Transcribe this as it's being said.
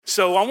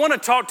So I want to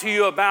talk to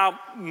you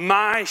about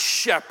my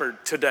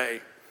shepherd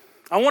today.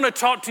 I want to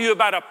talk to you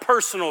about a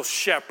personal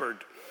shepherd.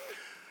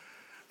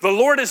 The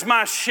Lord is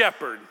my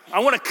shepherd. I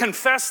want to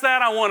confess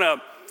that. I want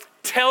to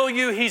tell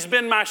you he's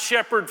been my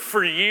shepherd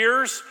for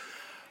years.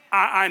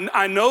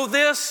 I know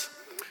this.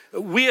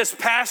 We as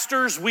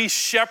pastors, we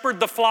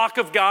shepherd the flock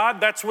of God.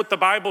 That's what the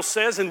Bible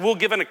says, and we'll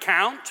give an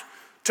account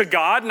to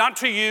God, not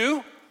to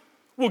you.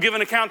 We'll give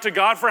an account to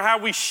God for how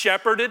we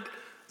shepherded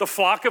the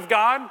flock of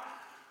God.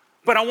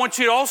 But I want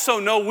you to also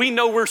know we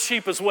know we're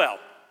sheep as well.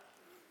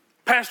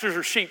 Pastors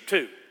are sheep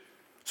too.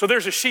 So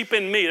there's a sheep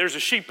in me, there's a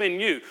sheep in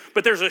you.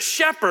 But there's a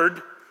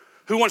shepherd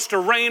who wants to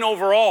reign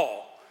over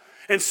all.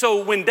 And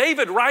so when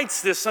David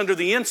writes this under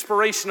the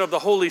inspiration of the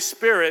Holy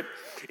Spirit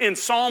in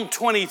Psalm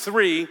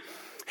 23,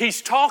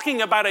 he's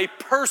talking about a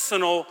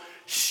personal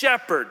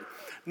shepherd.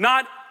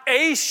 Not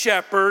a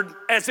shepherd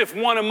as if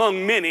one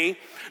among many,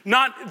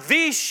 not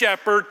the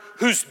shepherd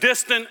who's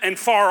distant and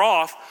far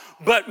off,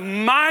 but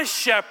my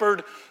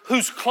shepherd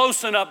who's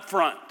close and up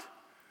front.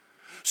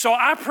 So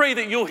I pray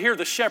that you'll hear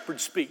the shepherd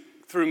speak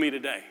through me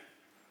today.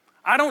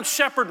 I don't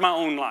shepherd my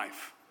own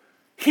life.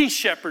 He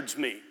shepherds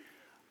me.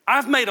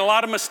 I've made a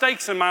lot of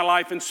mistakes in my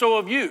life, and so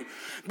have you,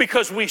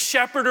 because we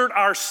shepherded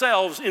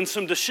ourselves in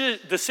some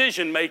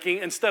decision making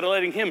instead of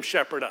letting him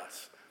shepherd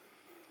us.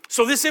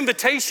 So this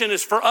invitation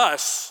is for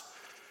us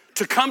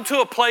to come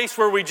to a place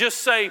where we just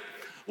say,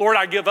 Lord,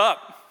 I give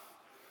up.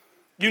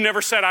 You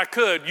never said I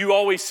could. You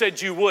always said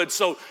you would.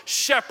 So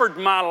shepherd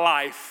my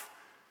life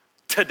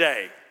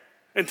today.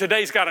 And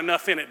today's got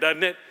enough in it,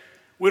 doesn't it?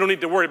 We don't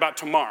need to worry about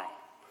tomorrow.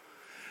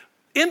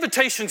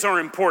 Invitations are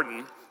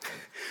important.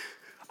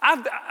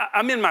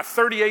 I'm in my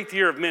 38th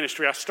year of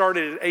ministry. I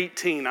started at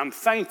 18. I'm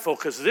thankful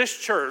because this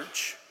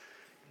church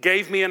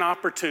gave me an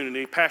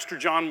opportunity. Pastor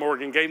John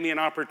Morgan gave me an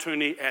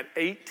opportunity at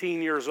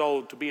 18 years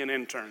old to be an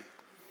intern.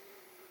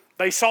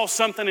 They saw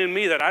something in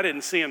me that I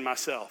didn't see in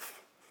myself.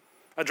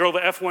 I drove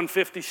a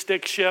F-150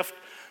 stick shift,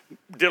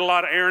 did a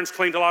lot of errands,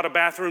 cleaned a lot of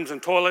bathrooms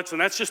and toilets, and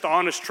that's just the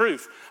honest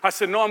truth. I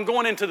said, no, I'm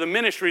going into the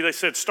ministry. They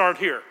said, start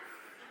here.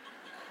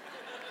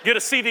 Get a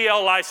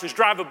CDL license,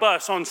 drive a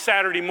bus on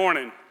Saturday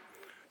morning,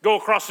 go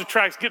across the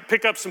tracks,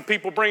 pick up some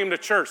people, bring them to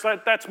church.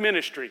 That's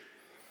ministry.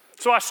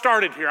 So I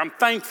started here. I'm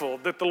thankful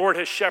that the Lord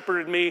has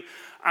shepherded me.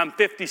 I'm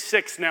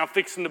 56 now,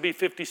 fixing to be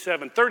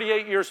 57,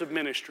 38 years of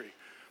ministry.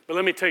 But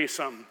let me tell you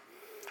something.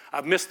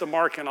 I've missed the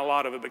mark in a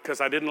lot of it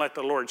because I didn't let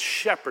the Lord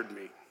shepherd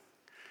me.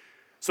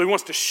 So he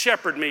wants to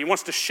shepherd me. He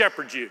wants to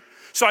shepherd you.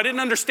 So I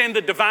didn't understand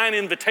the divine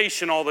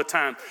invitation all the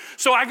time.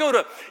 So I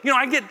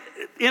get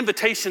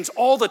invitations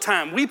all the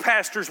time. We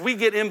pastors, we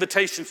get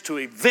invitations to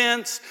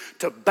events,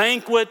 to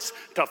banquets,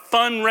 to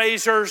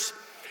fundraisers,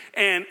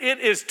 and it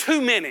is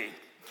too many.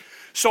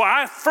 So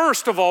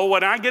first of all,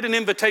 when I get an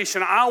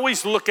invitation, I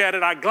always look at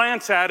it, I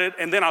glance at it,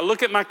 and then I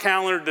look at my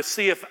calendar to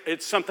see if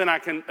it's something I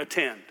can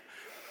attend.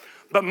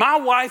 But my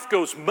wife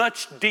goes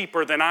much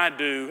deeper than I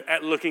do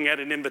at looking at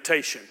an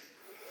invitation.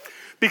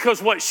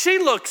 Because what she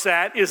looks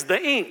at is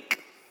the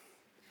ink.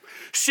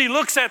 She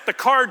looks at the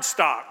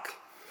cardstock.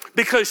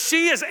 Because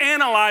she is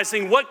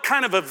analyzing what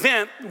kind of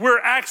event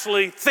we're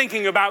actually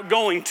thinking about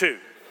going to.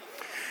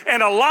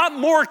 And a lot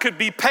more could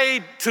be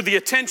paid to the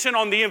attention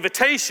on the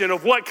invitation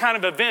of what kind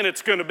of event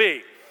it's going to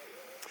be.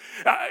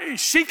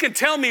 She can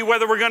tell me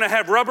whether we're going to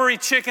have rubbery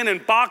chicken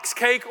and box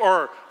cake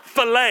or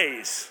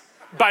fillets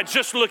by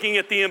just looking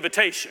at the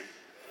invitation.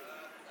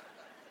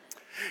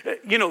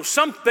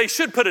 They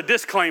should put a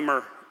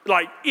disclaimer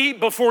like, eat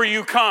before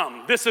you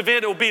come. This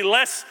event will be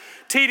less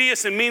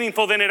tedious and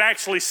meaningful than it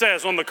actually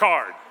says on the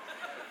card.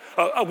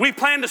 We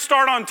plan to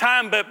start on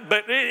time, but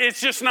it's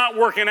just not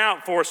working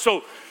out for us.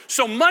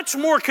 So much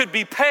more could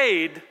be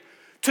paid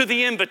to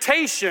the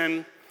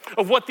invitation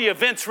of what the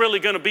event's really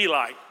going to be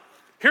like.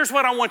 Here's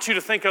what I want you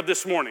to think of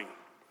this morning.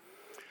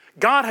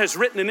 God has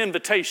written an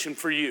invitation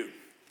for you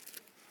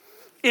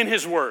in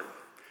his word.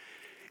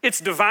 It's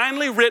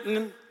divinely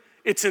written.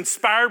 It's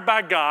inspired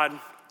by God.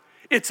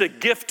 It's a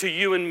gift to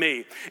you and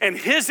me. And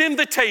his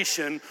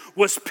invitation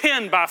was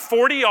penned by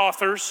 40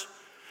 authors,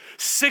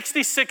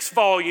 66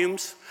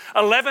 volumes,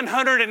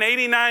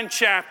 1,189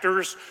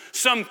 chapters,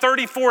 some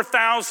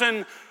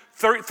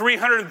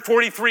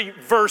 34,343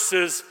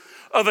 verses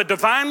of a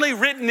divinely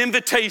written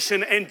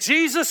invitation, and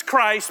Jesus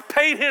Christ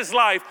paid his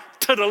life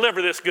to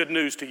deliver this good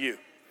news to you.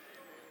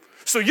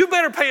 So you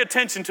better pay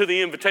attention to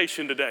the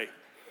invitation today.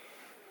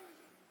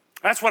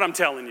 That's what I'm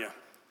telling you.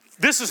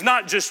 This is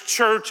not just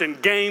church and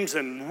games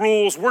and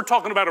rules. We're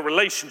talking about a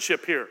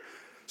relationship here.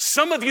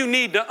 Some of you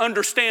need to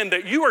understand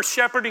that you are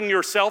shepherding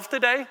yourself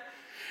today,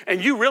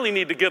 and you really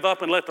need to give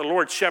up and let the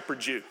Lord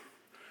shepherd you.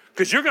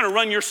 Because you're going to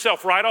run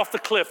yourself right off the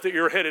cliff that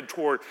you're headed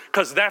toward,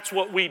 because that's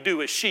what we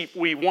do as sheep.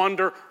 We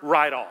wander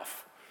right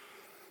off.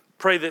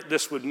 Pray that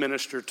this would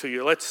minister to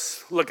you.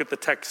 Let's look at the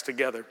text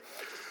together.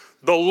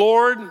 The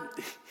Lord,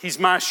 he's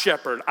my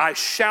shepherd. I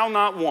shall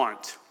not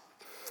want.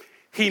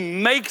 He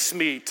makes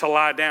me to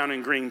lie down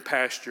in green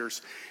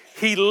pastures.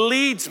 He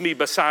leads me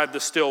beside the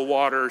still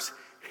waters.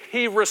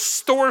 He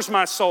restores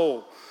my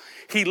soul.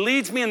 He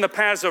leads me in the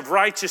paths of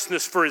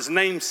righteousness for his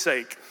name's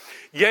sake.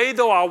 Yea,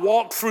 though I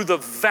walk through the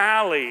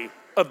valley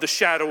of the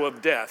shadow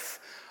of death,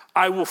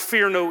 I will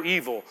fear no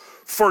evil.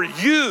 For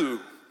you,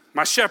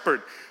 my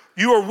shepherd,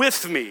 you are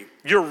with me.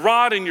 Your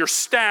rod and your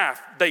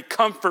staff, they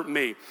comfort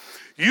me.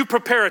 You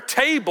prepare a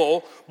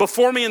table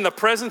before me in the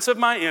presence of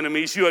my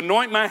enemies. You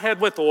anoint my head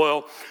with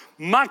oil.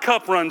 My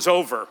cup runs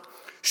over.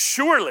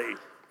 Surely,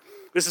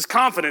 this is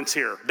confidence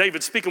here.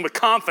 David speaking with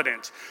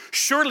confidence.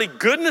 Surely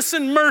goodness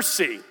and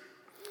mercy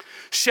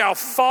shall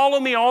follow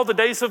me all the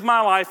days of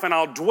my life, and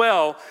I'll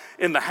dwell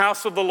in the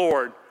house of the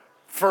Lord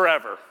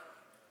forever.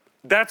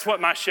 That's what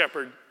my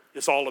shepherd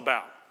is all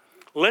about.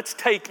 Let's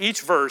take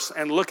each verse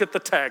and look at the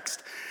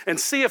text and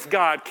see if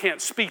God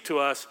can't speak to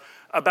us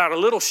about a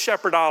little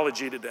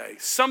shepherdology today.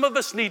 Some of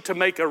us need to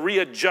make a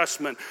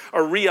readjustment, a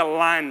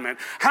realignment.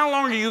 How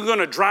long are you going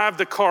to drive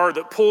the car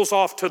that pulls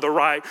off to the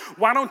right?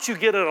 Why don't you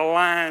get it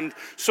aligned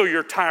so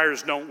your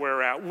tires don't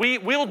wear out?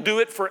 We'll do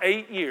it for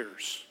 8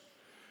 years.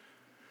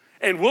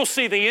 And we'll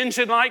see the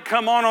engine light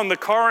come on the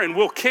car, and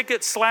we'll kick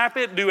it, slap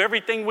it, do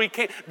everything we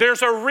can.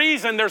 There's a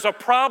reason, there's a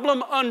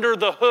problem under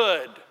the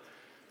hood.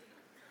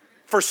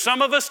 For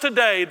some of us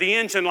today, the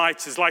engine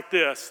lights is like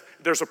this.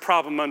 There's a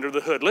problem under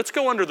the hood. Let's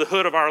go under the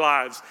hood of our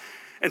lives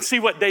and see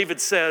what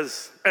David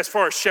says as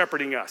far as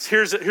shepherding us.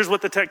 Here's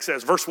what the text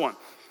says, verse 1.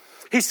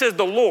 He says,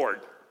 the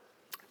Lord,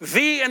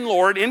 the and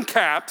Lord in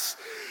caps,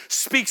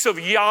 speaks of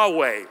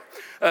Yahweh.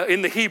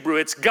 In the Hebrew,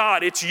 it's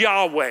God, it's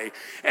Yahweh.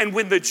 And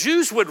when the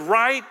Jews would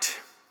write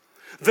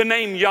the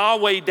name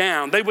Yahweh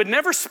down, they would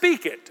never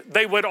speak it.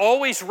 They would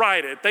always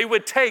write it. They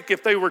would take,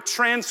 if they were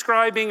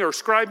transcribing or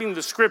scribing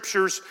the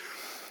scriptures,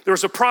 there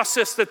was a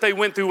process that they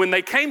went through. When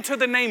they came to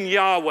the name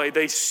Yahweh,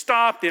 they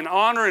stopped in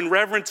honor and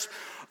reverence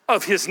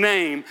of his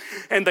name,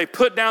 and they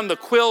put down the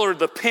quill or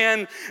the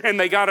pen, and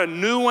they got a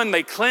new one.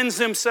 They cleansed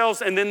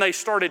themselves, and then they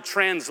started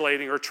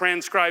translating or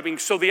transcribing.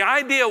 So the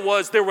idea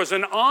was there was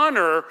an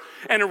honor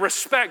and a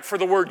respect for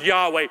the word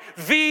Yahweh.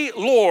 The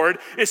Lord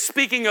is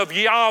speaking of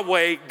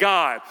Yahweh,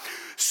 God.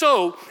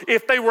 So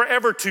if they were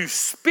ever to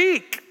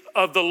speak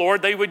of the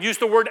Lord, they would use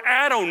the word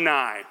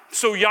Adonai.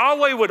 So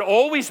Yahweh would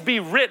always be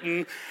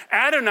written,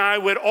 Adonai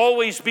would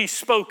always be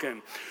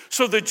spoken.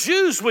 So the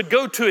Jews would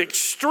go to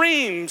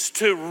extremes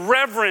to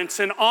reverence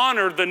and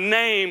honor the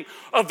name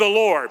of the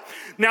Lord.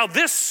 Now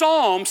this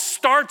psalm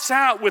starts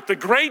out with the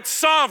great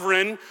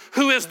sovereign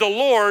who is the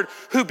Lord,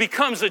 who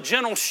becomes a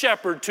gentle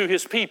shepherd to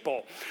his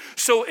people.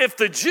 So if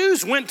the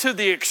Jews went to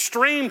the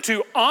extreme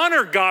to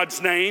honor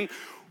God's name,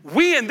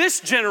 we in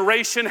this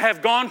generation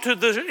have gone to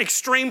the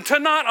extreme to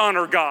not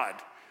honor God.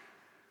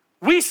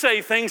 We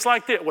say things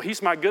like this, well,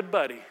 he's my good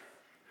buddy.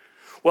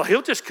 Well,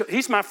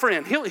 he's my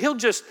friend. He'll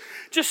just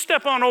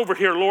step on over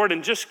here, Lord,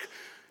 and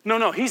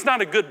no, he's not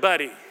a good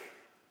buddy.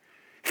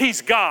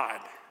 He's God.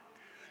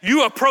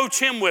 You approach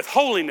him with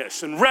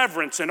holiness and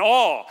reverence and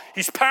awe.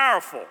 He's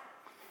powerful.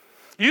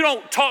 You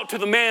don't talk to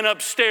the man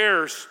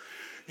upstairs.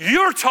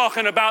 You're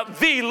talking about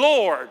the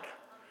Lord.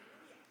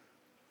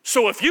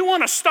 So if you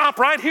want to stop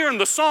right here in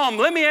the psalm,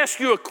 let me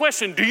ask you a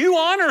question. Do you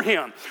honor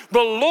him?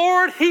 The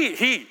Lord,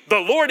 the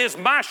Lord is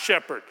my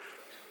shepherd.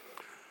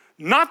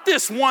 Not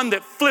this one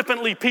that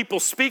flippantly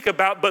people speak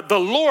about, but the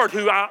Lord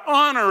who I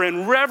honor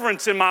and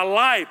reverence in my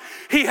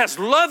life. He has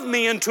loved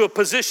me into a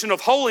position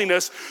of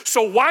holiness,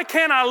 so why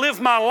can't I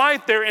live my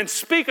life there and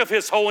speak of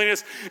his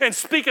holiness and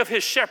speak of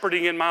his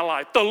shepherding in my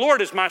life? The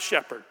Lord is my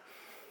shepherd.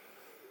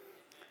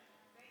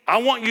 I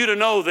want you to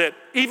know that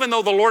even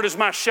though the Lord is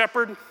my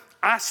shepherd,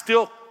 I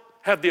still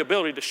have the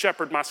ability to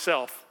shepherd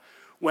myself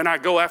when I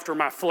go after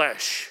my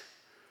flesh.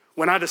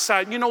 When I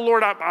decide,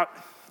 Lord, I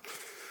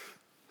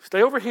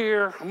stay over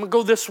here. I'm going to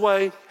go this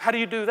way. How do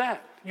you do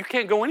that? You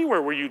can't go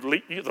anywhere where you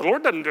lead. The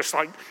Lord doesn't just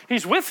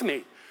he's with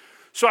me.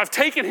 So I've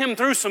taken him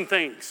through some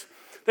things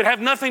that have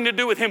nothing to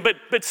do with him.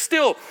 But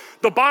still,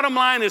 the bottom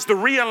line is the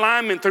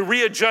realignment, the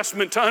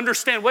readjustment to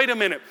understand, wait a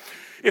minute,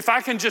 if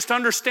I can just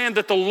understand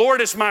that the Lord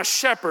is my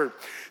shepherd.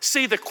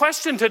 See, the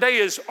question today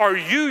is, are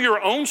you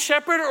your own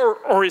shepherd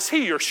or is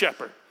he your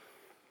shepherd?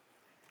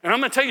 And I'm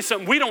going to tell you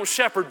something, we don't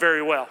shepherd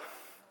very well.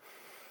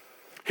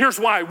 Here's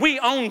why. We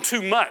own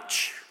too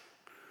much.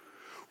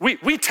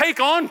 We take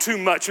on too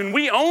much and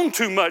we own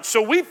too much.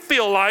 So we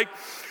feel like,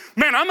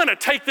 man, I'm going to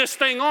take this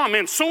thing on.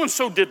 Man,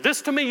 so-and-so did this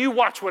to me. You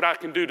watch what I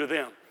can do to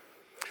them.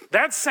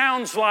 That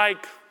sounds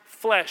like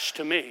flesh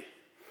to me.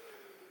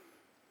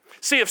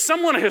 See, if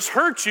someone has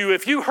hurt you,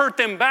 if you hurt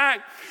them back,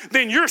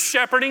 then you're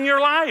shepherding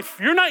your life.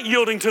 You're not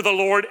yielding to the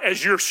Lord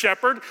as your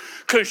shepherd,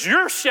 because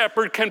your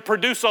shepherd can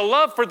produce a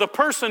love for the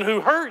person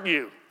who hurt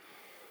you.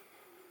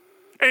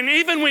 And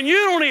even when you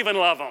don't even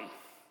love them,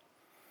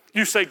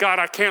 you say, God,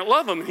 I can't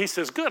love them. And he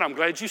says, good, I'm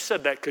glad you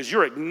said that, because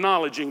you're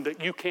acknowledging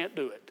that you can't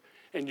do it.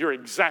 And you're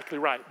exactly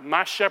right.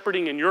 My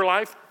shepherding in your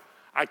life,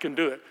 I can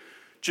do it.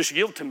 Just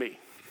yield to me.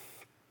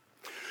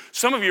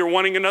 Some of you are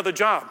wanting another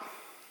job.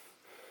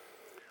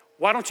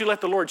 Why don't you let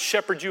the Lord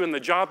shepherd you in the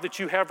job that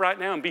you have right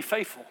now and be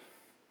faithful?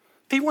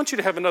 If he wants you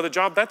to have another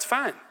job, that's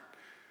fine.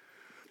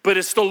 But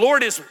it's the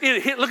Lord is,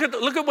 look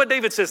at what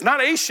David says,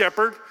 not a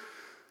shepherd,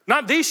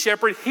 Not the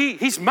shepherd,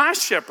 he's my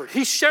shepherd.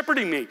 He's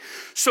shepherding me.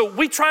 So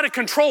we try to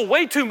control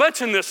way too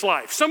much in this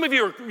life. Some of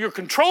you you're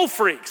control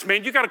freaks,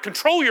 man. You got to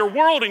control your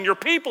world and your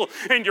people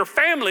and your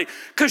family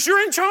because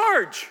you're in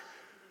charge.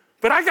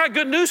 But I got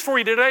good news for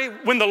you today.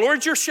 When the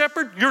Lord's your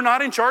shepherd, you're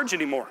not in charge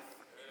anymore.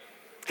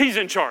 He's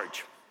in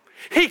charge.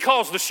 He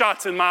calls the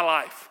shots in my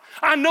life.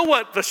 I know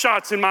what the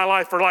shots in my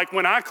life are like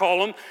when I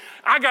call them.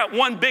 I got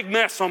one big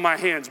mess on my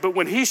hands. But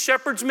when he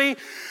shepherds me,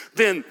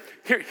 then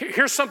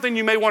here's something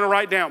you may want to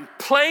write down.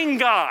 Playing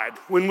God,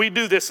 when we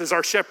do this as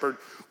our shepherd,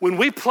 when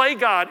we play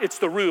God, it's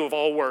the root of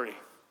all worry.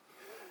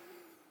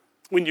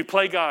 When you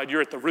play God,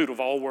 you're at the root of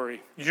all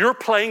worry. You're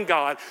playing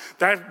God.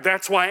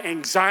 That's why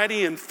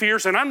anxiety and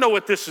fears, and I know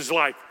what this is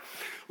like.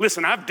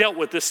 Listen, I've dealt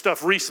with this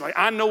stuff recently.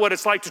 I know what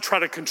it's like to try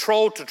to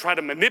control, to try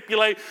to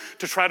manipulate,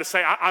 to try to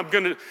say, I'm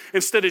going to,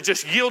 instead of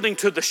just yielding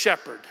to the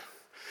shepherd.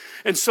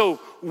 And so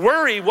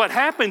worry, what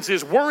happens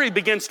is worry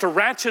begins to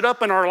ratchet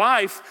up in our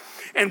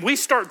life, and we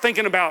start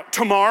thinking about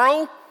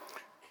tomorrow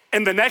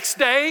and the next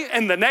day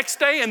and the next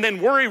day, and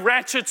then worry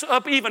ratchets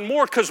up even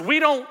more because we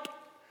don't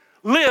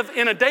live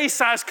in a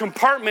day-sized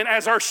compartment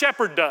as our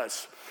shepherd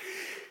does.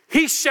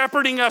 He's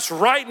shepherding us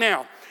right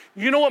now.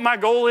 You know what my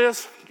goal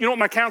is? You know what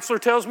my counselor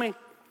tells me?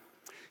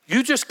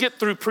 You just get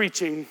through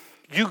preaching.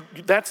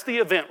 That's the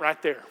event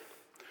right there.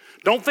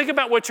 Don't think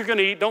about what you're going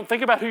to eat. Don't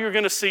think about who you're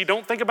going to see.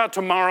 Don't think about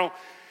tomorrow.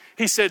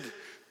 He said,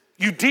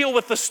 you deal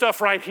with the stuff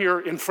right here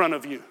in front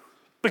of you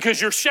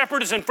because your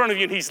shepherd is in front of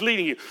you and he's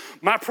leading you.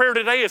 My prayer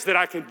today is that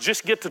I can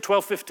just get to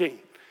 12:15.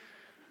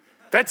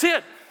 That's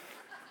it.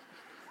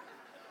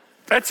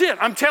 That's it.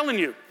 I'm telling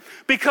you.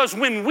 Because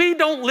when we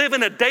don't live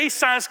in a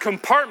day-sized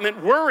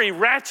compartment, worry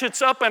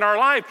ratchets up in our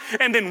life.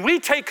 And then we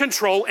take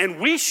control and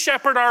we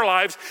shepherd our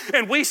lives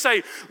and we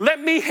say, let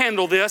me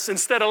handle this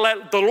instead of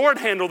let the Lord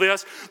handle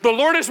this. The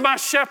Lord is my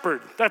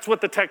shepherd. That's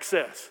what the text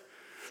says.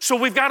 So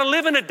we've got to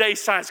live in a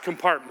day-sized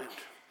compartment.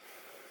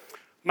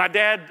 My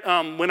dad,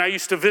 when I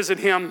used to visit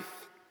him,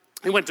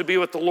 he went to be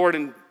with the Lord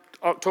in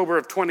October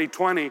of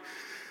 2020.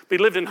 He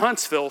lived in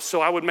Huntsville,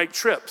 so I would make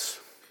trips.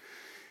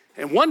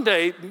 And one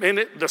day,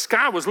 man, the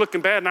sky was looking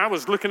bad, and I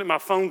was looking at my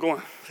phone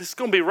going, this is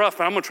going to be rough,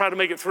 but I'm going to try to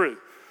make it through.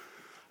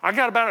 I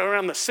got about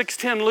around the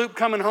 610 loop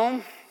coming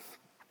home,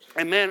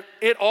 and man,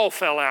 it all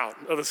fell out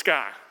of the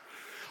sky.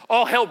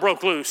 All hell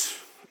broke loose,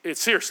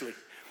 seriously.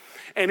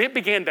 And it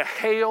began to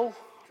hail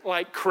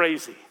like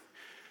crazy.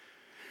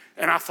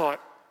 And I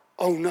thought,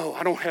 oh no,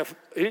 I don't have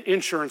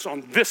insurance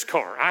on this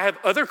car. I have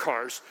other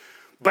cars,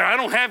 but I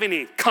don't have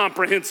any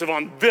comprehensive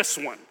on this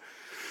one.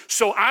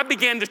 So I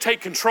began to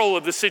take control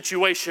of the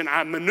situation.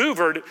 I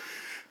maneuvered.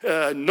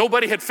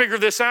 Nobody had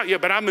figured this out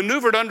yet, but I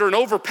maneuvered under an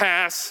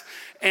overpass,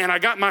 and I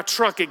got my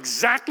truck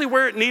exactly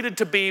where it needed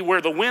to be, where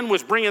the wind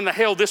was bringing the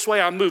hail this way.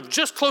 I moved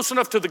just close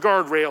enough to the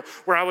guardrail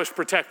where I was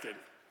protected.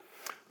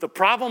 The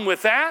problem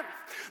with that,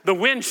 the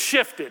wind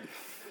shifted.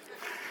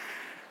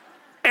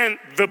 And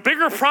the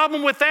bigger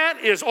problem with that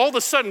is all of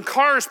a sudden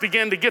cars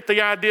began to get the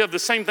idea of the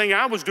same thing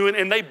I was doing,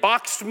 and they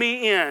boxed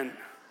me in,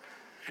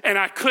 and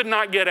I could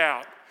not get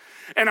out.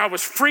 And I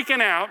was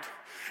freaking out,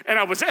 and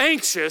I was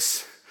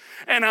anxious,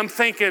 and I'm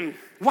thinking,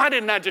 why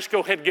didn't I just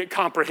go ahead and get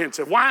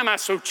comprehensive? Why am I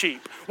so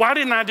cheap? Why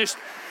didn't I just,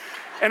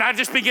 and I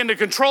just began to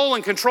control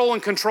and control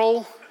and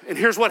control, and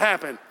here's what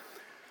happened.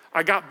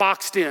 I got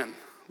boxed in.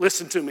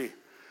 Listen to me.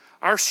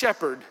 Our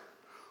shepherd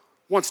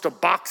wants to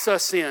box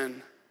us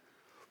in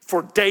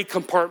for day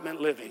compartment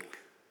living.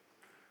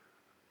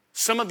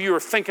 Some of you are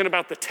thinking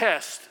about the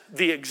test,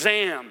 the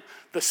exam,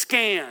 the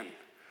scan,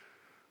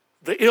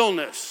 the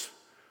illness,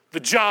 the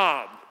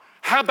job.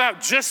 How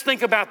about just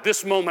think about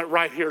this moment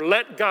right here?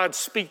 Let God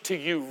speak to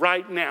you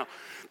right now.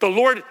 The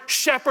Lord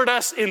shepherd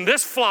us in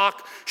this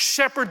flock,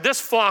 shepherd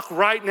this flock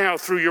right now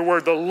through your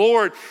word. The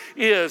Lord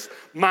is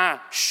my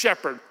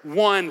shepherd,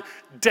 one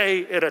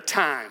day at a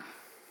time.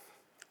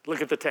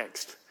 Look at the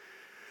text.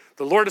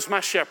 The Lord is my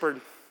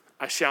shepherd,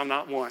 I shall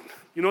not want.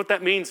 You know what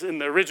that means in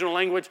the original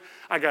language?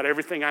 I got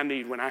everything I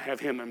need when I have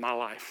him in my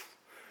life.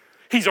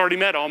 He's already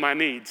met all my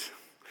needs.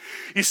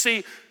 You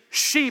see,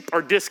 sheep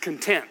are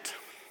discontent.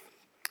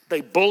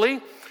 They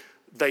bully,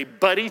 they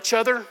butt each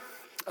other,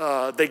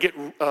 they get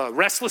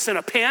restless in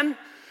a pen.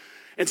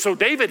 And so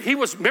David, he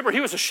was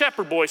a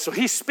shepherd boy, so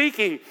he's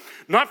speaking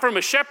not from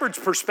a shepherd's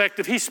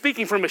perspective, he's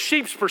speaking from a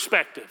sheep's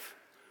perspective.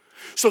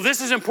 So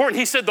this is important.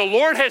 He said, the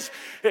Lord has,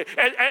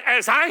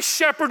 as I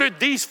shepherded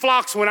these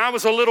flocks when I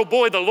was a little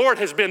boy, the Lord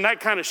has been that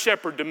kind of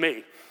shepherd to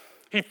me.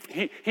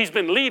 He's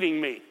been leading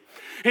me.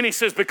 And he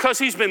says, because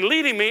he's been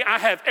leading me, I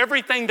have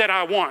everything that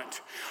I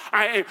want.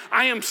 I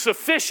am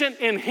sufficient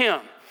in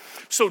him.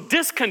 So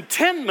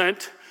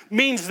discontentment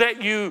means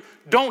that you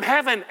don't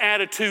have an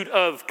attitude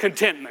of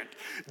contentment.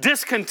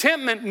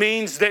 Discontentment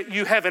means that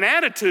you have an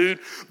attitude,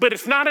 but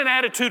it's not an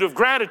attitude of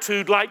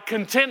gratitude like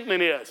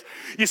contentment is.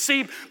 You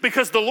see,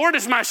 because the Lord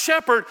is my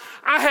shepherd,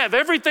 I have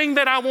everything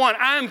that I want.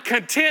 I am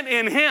content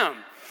in him.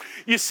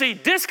 You see,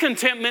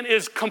 discontentment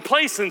is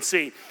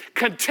complacency.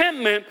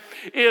 Contentment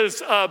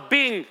is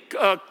being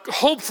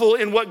hopeful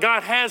in what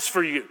God has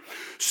for you.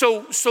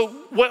 So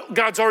what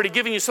God's already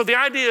given you. So the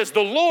idea is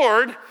the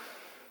Lord,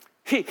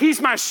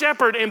 He's my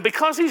shepherd, and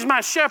because He's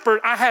my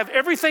shepherd, I have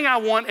everything I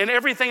want and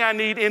everything I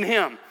need in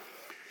Him.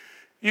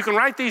 You can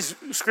write these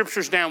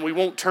scriptures down. We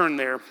won't turn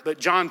there, but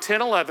John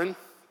 10:11,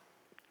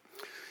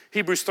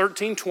 Hebrews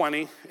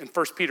 13:20, and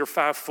 1 Peter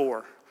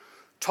 5:4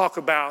 talk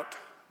about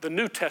the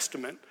New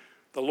Testament.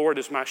 The Lord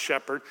is my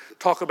shepherd.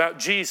 Talk about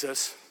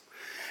Jesus.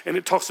 And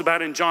it talks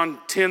about in John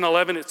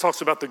 10:11, it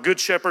talks about the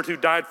good shepherd who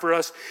died for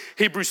us.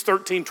 Hebrews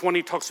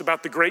 13:20 talks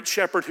about the great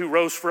shepherd who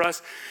rose for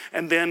us.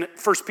 And then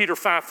 1 Peter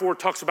 5:4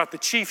 talks about the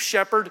chief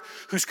shepherd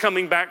who's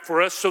coming back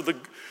for us. So the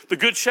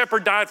good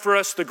shepherd died for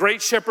us. The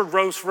great shepherd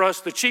rose for us.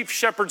 The chief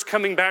shepherd's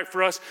coming back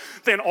for us.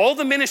 Then all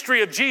the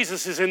ministry of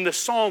Jesus is in this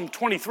Psalm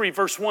 23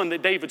 verse 1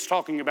 that David's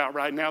talking about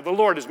right now. The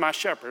Lord is my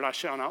shepherd, I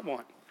shall not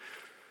want.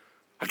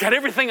 I got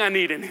everything I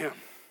need in Him.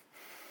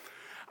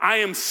 I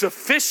am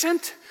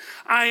sufficient.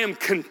 I am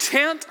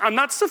content. I'm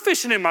not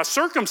sufficient in my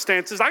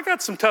circumstances. I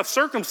got some tough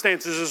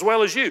circumstances as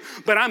well as you,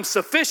 but I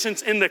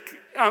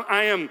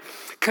am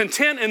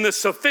content in the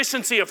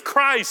sufficiency of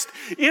Christ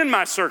in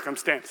my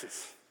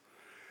circumstances.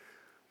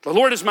 The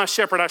Lord is my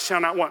shepherd, I shall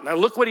not want. Now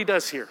look what He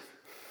does here.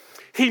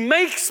 He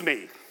makes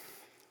me,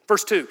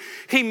 verse 2,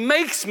 He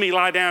makes me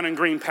lie down in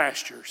green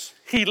pastures.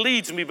 He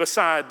leads me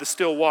beside the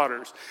still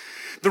waters.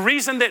 The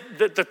reason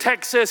that the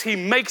text says He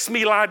makes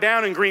me lie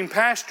down in green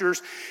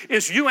pastures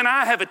is you and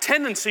I have a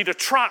tendency to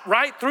trot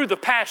right through the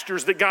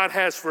pastures that God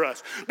has for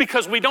us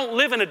because we don't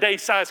live in a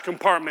day-sized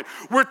compartment.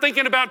 We're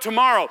thinking about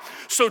tomorrow.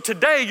 So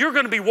today you're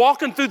going to be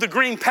walking through the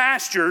green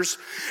pastures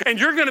and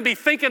you're going to be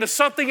thinking of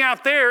something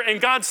out there and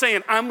God's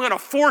saying, I'm going to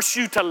force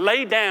you to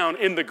lay down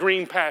in the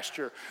green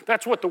pasture.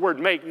 That's what the word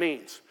make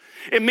means.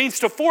 It means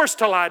to force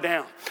to lie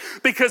down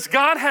because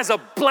God has a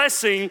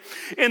blessing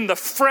in the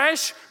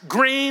fresh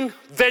green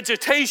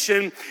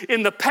vegetation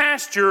in the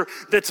pasture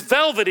that's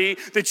velvety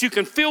that you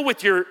can feel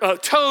with your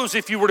toes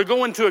if you were to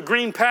go into a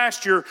green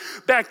pasture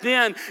back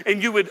then,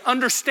 and you would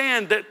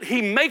understand that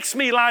He makes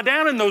me lie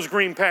down in those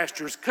green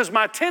pastures because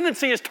my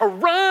tendency is to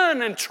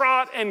run and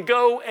trot and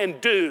go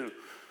and do.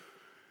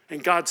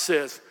 And God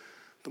says,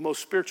 the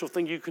most spiritual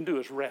thing you can do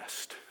is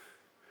rest.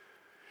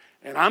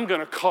 And I'm going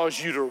to cause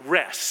you to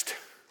rest.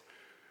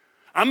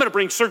 I'm going to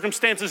bring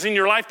circumstances in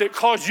your life that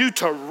cause you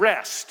to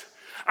rest.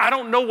 I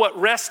don't know what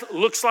rest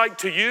looks like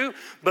to you,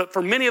 but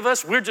for many of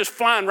us, we're just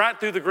flying right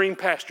through the green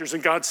pastures.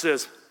 And God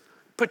says,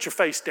 put your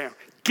face down.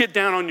 Get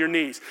down on your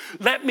knees.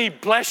 Let me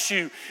bless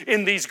you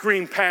in these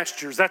green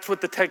pastures. That's what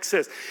the text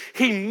says.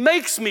 He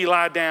makes me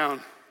lie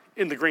down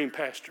in the green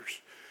pastures.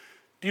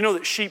 Do you know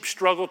that sheep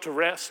struggle to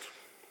rest?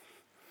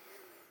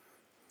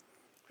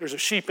 There's a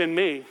sheep in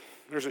me.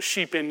 There's a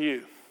sheep in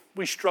you.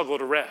 We struggle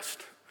to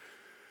rest.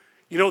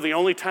 You know, the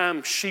only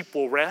time sheep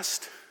will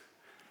rest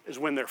is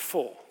when they're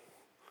full,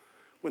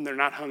 when they're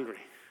not hungry.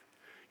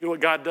 You know what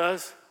God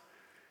does?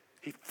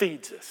 He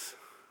feeds us.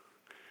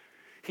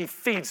 He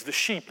feeds the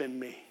sheep in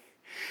me.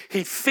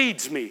 He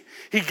feeds me.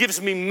 He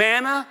gives me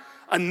manna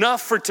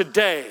enough for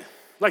today,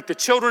 like the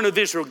children of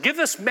Israel. Give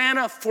us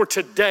manna for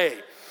today.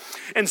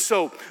 And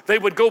so they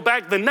would go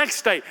back the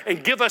next day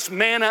and give us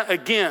manna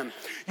again.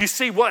 You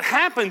see, what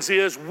happens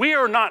is we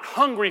are not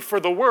hungry for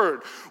the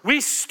word.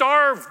 We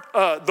starve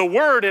the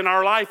word in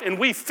our life and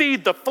we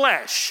feed the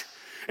flesh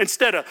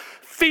instead of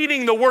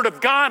feeding the word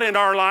of God in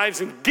our lives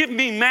and give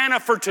me manna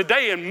for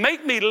today and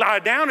make me lie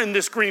down in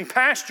this green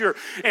pasture.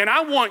 And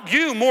I want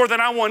you more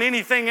than I want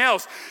anything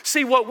else.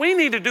 See, what we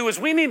need to do is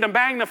we need to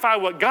magnify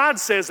what God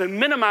says and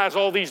minimize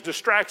all these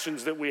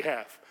distractions that we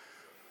have.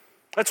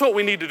 That's what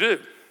we need to do.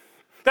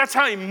 That's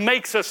how He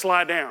makes us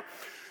lie down.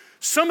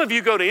 Some of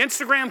you go to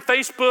Instagram,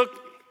 Facebook,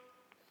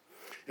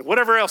 and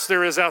whatever else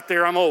there is out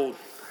there. I'm old.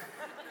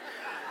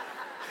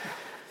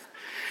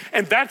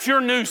 And that's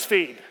your news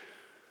feed.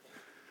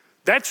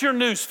 That's your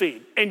news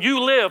feed. And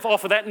you live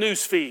off of that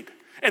news feed.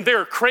 And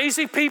there are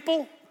crazy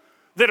people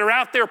that are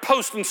out there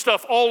posting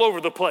stuff all over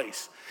the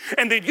place.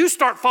 And then you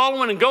start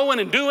following and going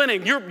and doing,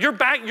 and you're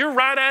back, you're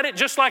right at it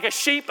just like a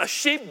sheep. A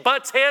sheep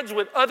butts heads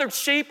with other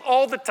sheep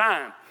all the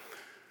time.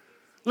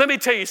 Let me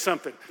tell you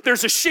something.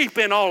 There's a sheep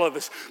in all of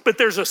us, but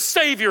there's a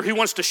Savior who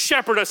wants to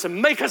shepherd us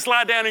and make us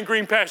lie down in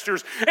green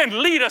pastures and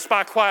lead us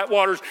by quiet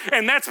waters,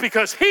 and that's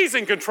because He's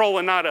in control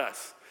and not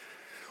us.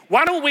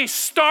 Why don't we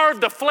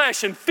starve the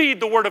flesh and feed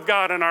the Word of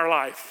God in our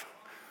life?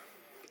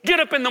 Get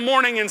up in the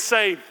morning and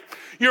say,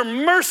 your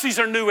mercies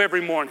are new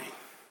every morning.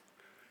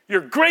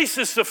 Your grace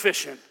is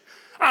sufficient.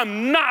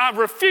 I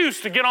refuse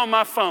to get on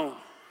my phone.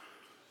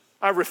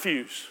 I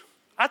refuse.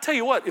 I tell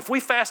you what, if we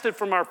fasted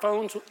from our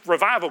phones,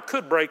 revival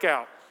could break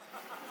out.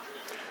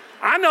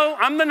 I know,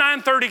 I'm the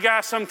 9:30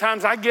 guy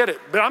sometimes, I get it,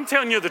 but I'm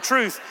telling you the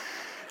truth.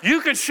 You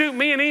can shoot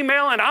me an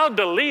email and I'll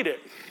delete it.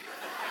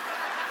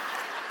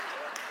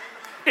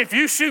 If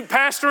you shoot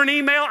Pastor an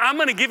email, I'm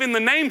going to give him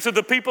the names of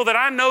the people that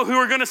I know who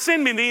are going to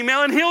send me the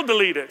email and he'll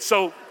delete it.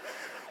 So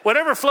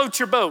whatever floats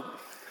your boat.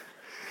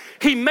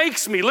 He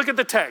makes me, look at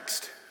the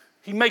text.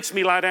 He makes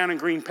me lie down in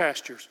green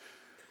pastures.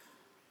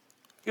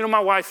 You know, my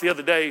wife the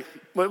other day,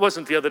 well, it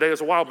wasn't the other day, it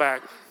was a while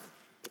back.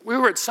 We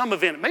were at some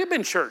event, it may have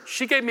been church.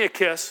 She gave me a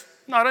kiss,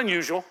 not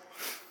unusual.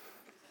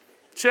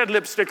 She had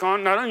lipstick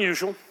on, not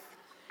unusual.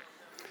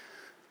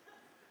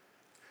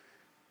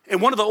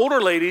 And one of the older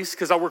ladies,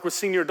 because I work with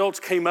senior adults,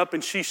 came up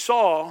and she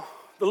saw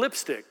the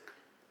lipstick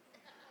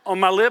on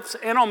my lips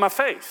and on my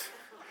face.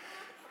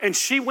 And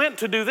she went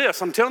to do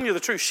this. I'm telling you the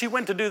truth. She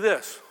went to do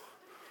this.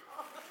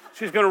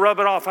 She's going to rub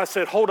it off. I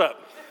said, hold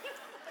up.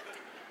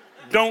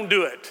 Don't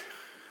do it.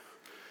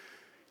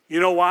 You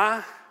know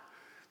why?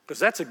 Because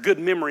that's a good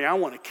memory I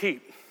want to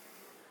keep.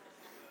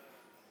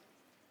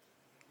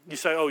 You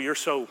say, oh, you're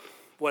so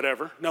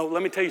whatever. No,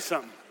 let me tell you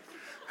something.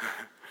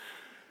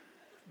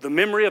 The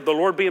memory of the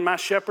Lord being my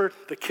shepherd,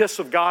 the kiss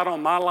of God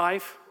on my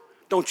life,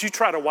 don't you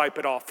try to wipe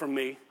it off from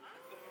me.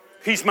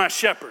 He's my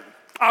shepherd.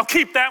 I'll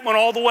keep that one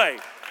all the way.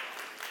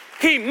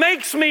 He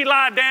makes me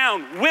lie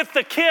down with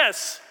the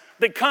kiss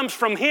that comes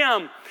from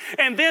him.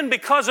 And then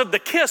because of the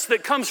kiss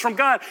that comes from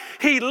God,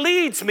 he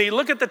leads me,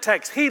 look at the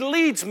text, he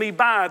leads me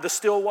by the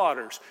still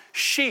waters.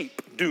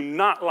 Sheep do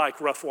not like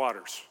rough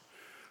waters.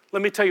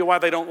 Let me tell you why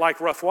they don't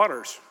like rough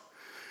waters.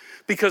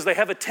 Because they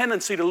have a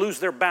tendency to lose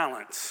their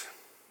balance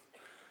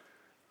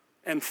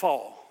and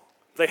fall.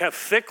 They have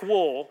thick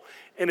wool,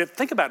 and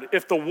think about it,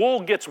 if the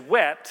wool gets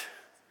wet,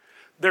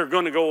 they're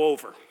going to go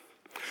over.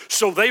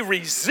 So they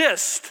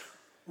resist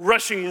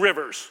rushing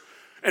rivers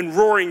and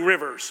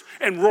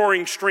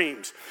roaring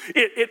streams.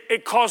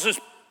 It causes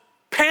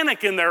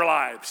panic in their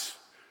lives.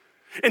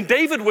 And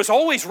David was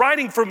always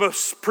writing from a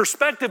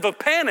perspective of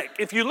panic.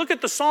 If you look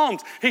at the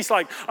Psalms, he's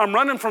like, I'm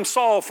running from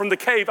Saul, from the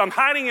cave. I'm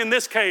hiding in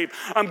this cave.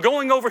 I'm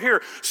going over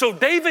here. So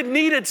David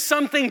needed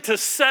something to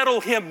settle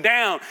him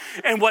down.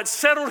 And what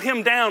settled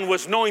him down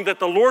was knowing that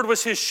the Lord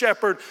was his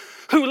shepherd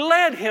who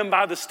led him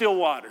by the still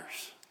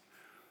waters.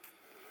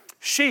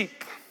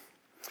 Sheep,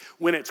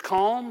 when it's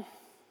calm,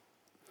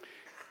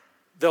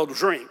 they'll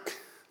drink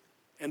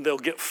and they'll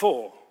get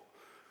full.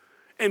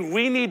 And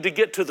we need to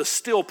get to the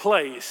still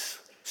place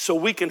so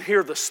we can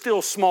hear the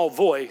still small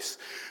voice,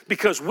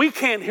 because we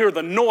can't hear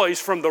the noise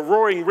from the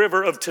roaring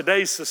river of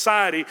today's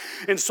society.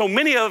 And so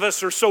many of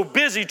us are so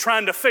busy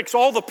trying to fix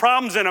all the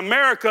problems in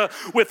America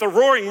with the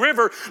roaring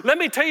river. Let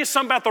me tell you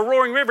something about the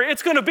roaring river.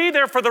 It's going to be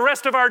there for the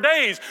rest of our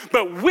days.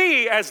 But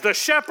we as the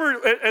shepherd,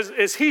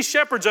 as he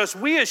shepherds us,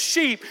 we as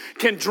sheep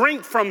can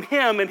drink from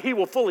him and he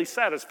will fully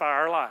satisfy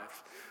our lives.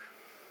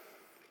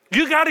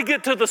 You got to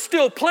get to the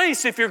still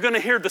place if you're going to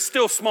hear the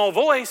still small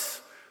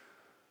voice.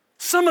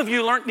 Some of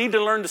you need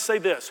to learn to say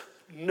this,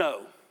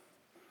 no.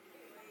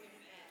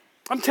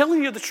 I'm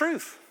telling you the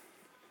truth.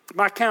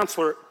 My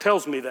counselor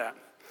tells me that.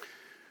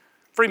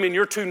 Freeman,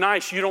 you're too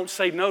nice. You don't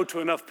say no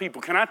to enough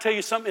people. Can I tell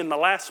you something? In the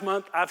last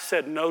month, I've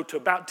said no to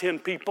about 10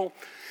 people.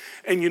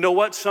 And you know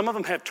what? Some of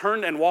them have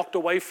turned and walked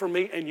away from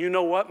me. And you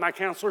know what? My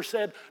counselor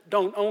said,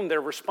 don't own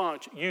their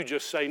response. You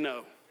just say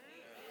no.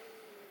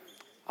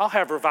 I'll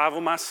have revival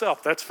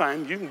myself. That's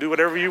fine. You can do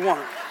whatever you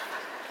want.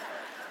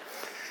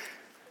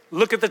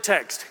 Look at the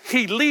text.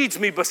 He leads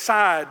me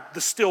beside the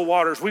still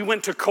waters. We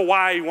went to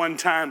Kauai one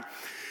time.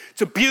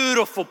 It's a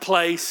beautiful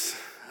place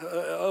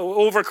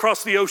over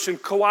across the ocean,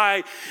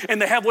 Kauai,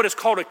 and they have what is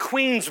called a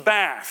Queen's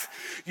Bath.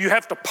 You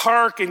have to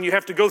park and you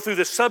have to go through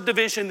this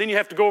subdivision, then you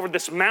have to go over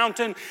this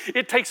mountain.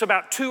 It takes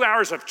about 2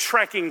 hours of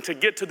trekking to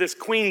get to this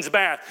Queen's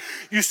Bath.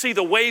 You see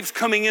the waves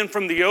coming in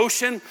from the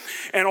ocean,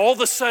 and all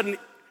of a sudden,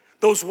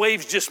 those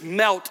waves just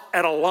melt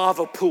at a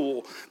lava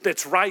pool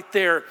that's right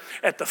there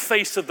at the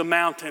face of the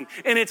mountain.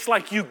 And it's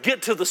like you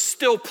get to the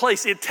still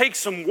place. It takes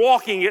some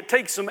walking, it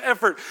takes some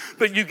effort,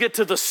 but you get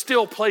to the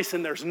still place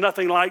and there's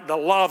nothing like the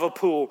lava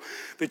pool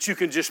that you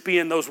can just be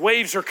in. Those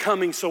waves are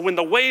coming. So when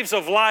the waves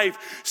of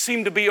life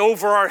seem to be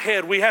over our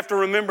head, we have to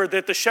remember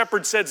that the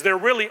shepherd says they're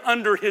really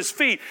under his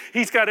feet.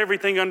 He's got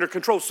everything under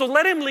control. So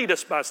let him lead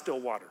us by still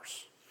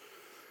waters.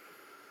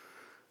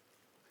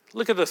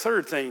 Look at the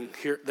third thing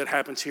here that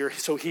happens here.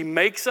 So he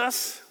makes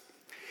us,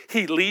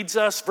 he leads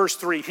us. Verse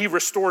 3, he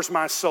restores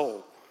my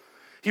soul.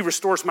 He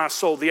restores my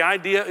soul. The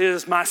idea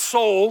is my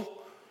soul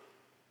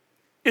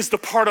is the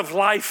part of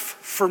life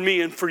for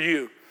me and for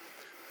you.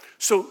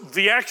 So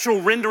the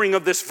actual rendering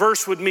of this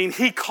verse would mean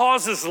he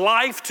causes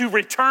life to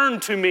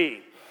return to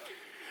me,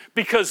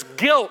 because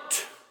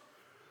guilt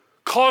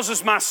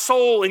causes my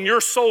soul and your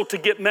soul to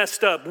get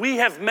messed up. We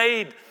have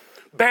made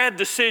bad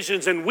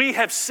decisions and we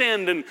have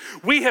sinned and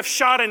we have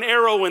shot an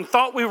arrow and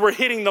thought we were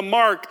hitting the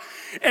mark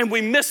and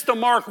we missed the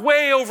mark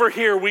way over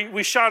here.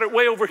 We shot it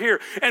way over here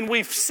and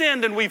we've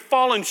sinned and we've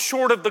fallen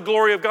short of the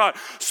glory of God.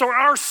 So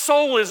our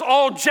soul is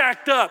all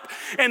jacked up.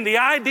 And the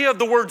idea of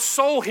the word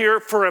soul here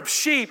for a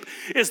sheep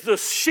is the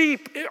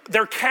sheep,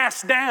 they're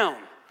cast down.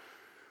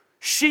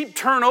 Sheep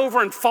turn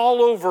over and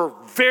fall over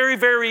very,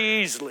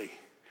 very easily.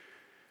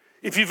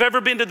 If you've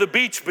ever been to the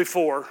beach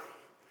before,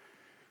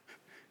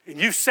 and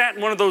you sat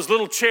in one of those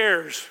little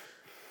chairs,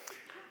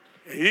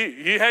 and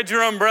you had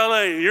your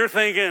umbrella and you're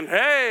thinking,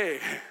 hey,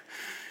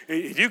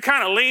 You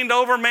kind of leaned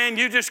over, man,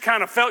 you just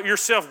kind of felt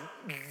yourself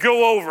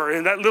go over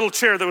in that little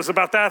chair that was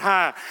about that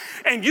high.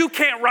 And you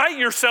can't right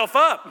yourself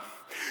up.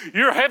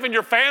 You're having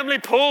your family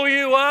pull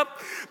you up,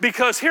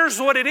 because here's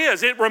what it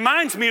is. It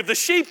reminds me of the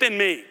sheep in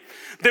me,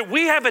 that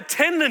we have a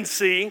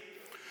tendency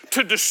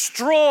to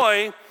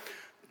destroy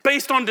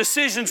based on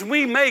decisions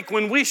we make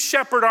when we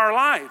shepherd our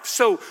life.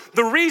 So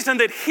the reason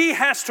that he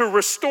has to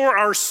restore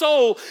our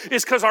soul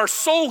is because our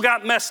soul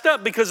got messed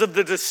up because of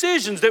the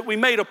decisions that we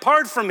made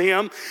apart from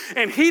him,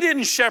 and he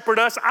didn't shepherd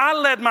us. I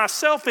led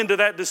myself into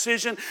that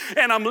decision,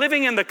 and I'm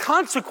living in the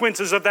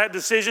consequences of that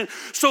decision.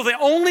 So the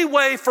only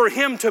way for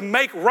him to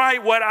make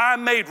right what I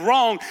made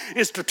wrong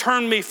is to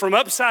turn me from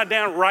upside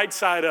down, right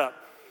side up.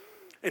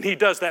 And he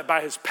does that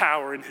by his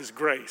power and his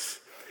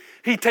grace.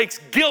 He takes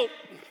guilt,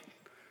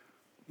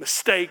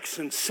 mistakes,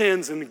 and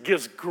sins, and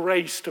gives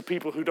grace to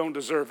people who don't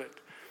deserve it.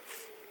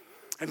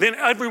 And then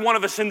every one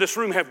of us in this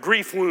room have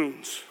grief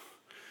wounds.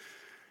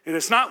 And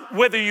it's not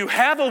whether you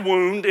have a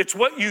wound, it's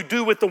what you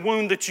do with the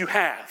wound that you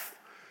have.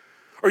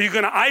 Are you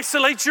going to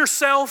isolate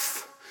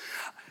yourself?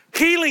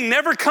 Healing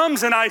never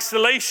comes in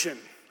isolation.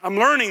 I'm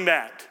learning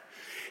that.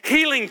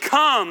 Healing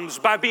comes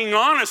by being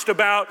honest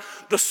about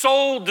the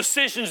soul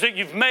decisions that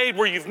you've made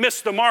where you've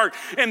missed the mark,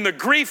 and the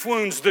grief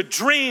wounds, the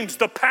dreams,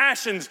 the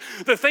passions,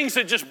 the things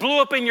that just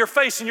blew up in your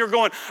face, and you're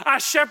going, I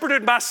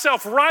shepherded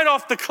myself right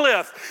off the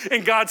cliff.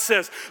 And God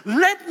says,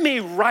 let me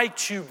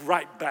right you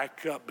right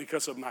back up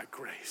because of my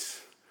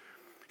grace.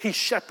 He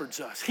shepherds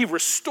us. He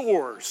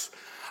restores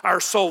our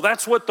soul.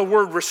 That's what the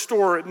word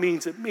restore it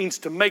means. It means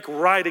to make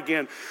right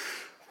again.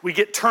 We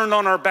get turned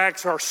on our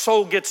backs, our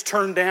soul gets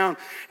turned down,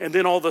 and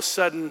then all of a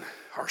sudden,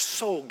 our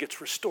soul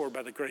gets restored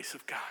by the grace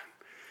of God.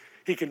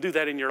 He can do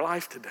that in your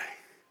life today.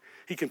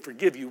 He can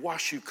forgive you,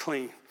 wash you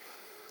clean.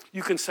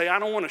 You can say, I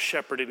don't want to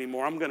shepherd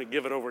anymore. I'm going to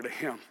give it over to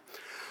him.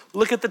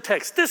 Look at the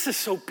text. This is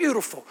so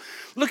beautiful.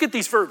 Look at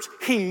these verbs.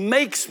 He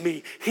makes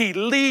me. He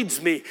leads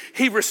me.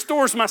 He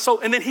restores my soul.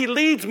 And then he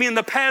leads me in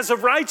the paths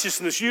of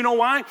righteousness. You know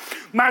why?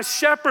 My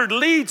shepherd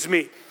leads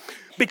me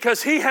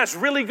because he has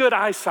really good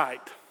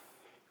eyesight.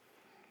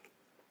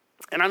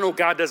 And I know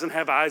God doesn't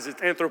have eyes.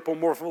 It's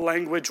anthropomorphic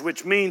language,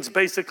 which means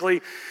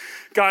basically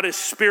God is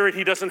spirit.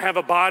 He doesn't have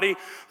a body.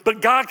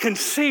 But God can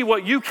see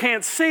what you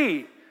can't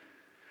see.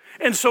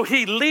 And so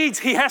he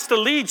has to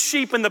lead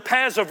sheep in the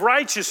paths of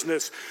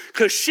righteousness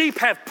because sheep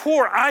have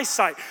poor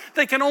eyesight.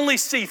 They can only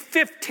see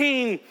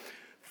 15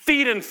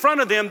 feet in front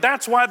of them.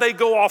 That's why they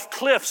go off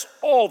cliffs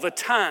all the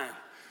time.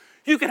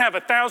 You can have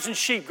 1,000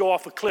 sheep go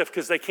off a cliff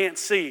because they can't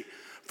see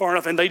far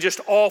enough, and they just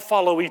all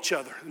follow each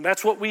other. And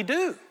that's what we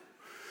do.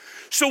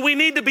 So we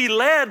need to be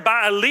led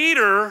by a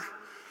leader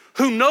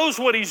who knows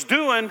what he's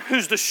doing,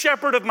 who's the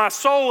shepherd of my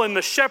soul and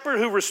the shepherd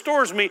who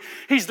restores me.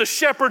 He's the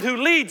shepherd who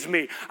leads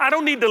me. I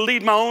don't need to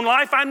lead my own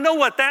life. I know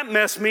what that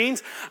mess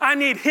means. I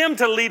need him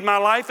to lead my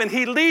life, and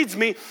he leads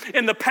me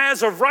in the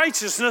paths of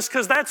righteousness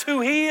because that's who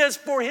he is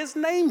for his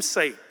name's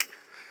sake.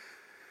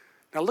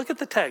 Now look at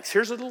the text.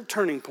 Here's a little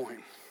turning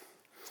point.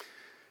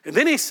 And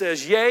then he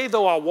says, yea,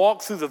 though I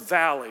walk through the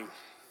valley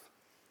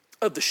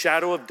of the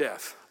shadow of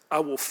death, I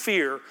will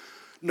fear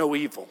no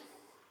evil.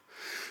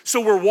 So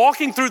we're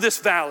walking through this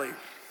valley.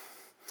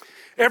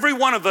 Every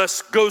one of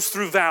us goes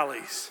through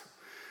valleys.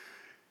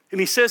 And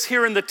he says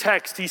here in the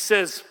text, he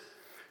says,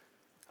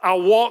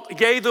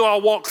 yea, though I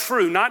walk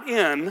through, not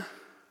in,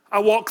 I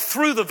walk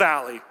through the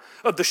valley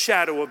of the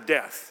shadow of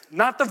death.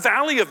 Not the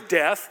valley of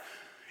death.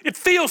 It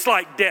feels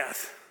like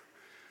death.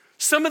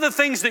 Some of the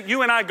things that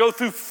you and I go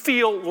through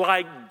feel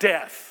like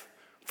death.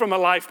 From a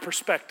life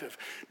perspective.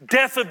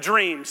 Death of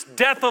dreams,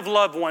 death of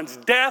loved ones,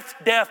 death,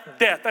 death,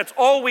 death. That's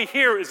all we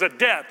hear is a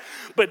death.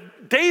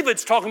 But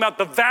David's talking about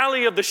the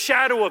valley of the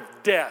shadow of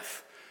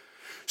death.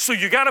 So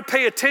you got to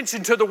pay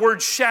attention to the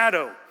word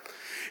shadow.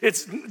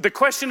 The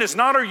question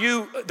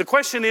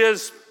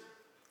is,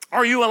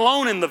 are you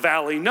alone in the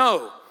valley?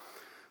 No.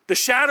 The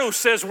shadow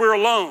says we're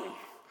alone.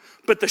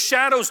 But the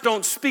shadows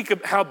don't speak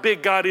of how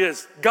big God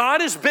is.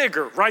 God is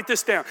bigger. Write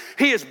this down.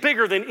 He is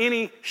bigger than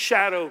any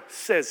shadow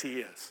says he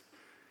is.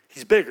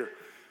 He's bigger.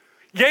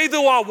 Yea,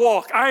 though I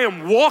walk, I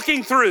am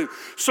walking through.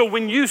 So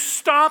when you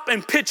stop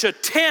and pitch a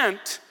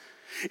tent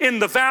in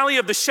the valley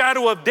of the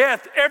shadow of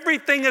death,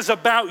 everything is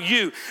about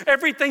you.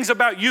 Everything's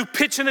about you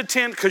pitching a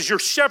tent because you're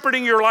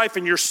shepherding your life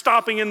and you're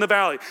stopping in the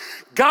valley.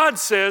 God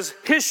says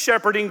his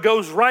shepherding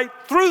goes right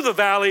through the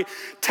valley,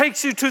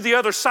 takes you to the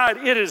other side.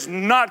 It is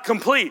not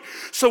complete.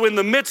 So in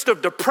the midst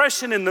of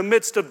depression, in the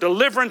midst of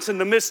deliverance, in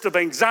the midst of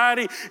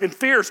anxiety and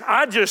fears,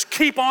 I just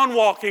keep on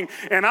walking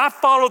and I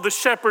follow the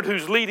shepherd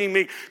who's leading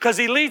me because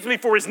he leads me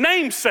for his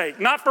name's sake,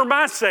 not for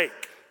my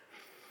sake.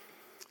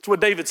 That's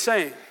what David's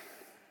saying.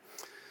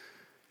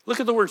 Look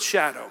at the word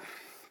shadow.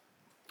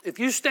 If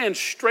you stand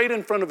straight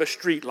in front of a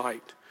street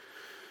light,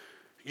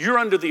 you're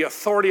under the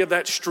authority of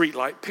that street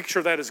light.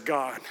 Picture that as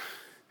God.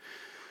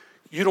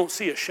 You don't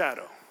see a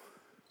shadow.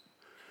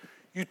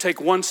 You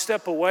take one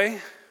step away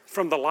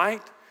from the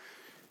light,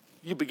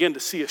 you begin to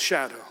see a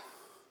shadow.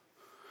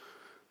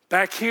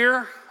 Back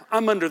here,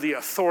 I'm under the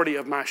authority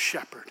of my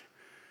shepherd.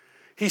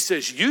 He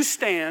says, you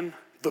stand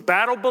The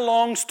battle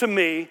belongs to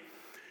me.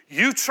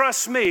 You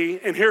trust me.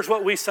 And here's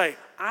what we say.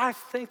 I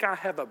think I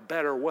have a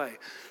better way.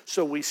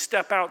 So we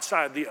step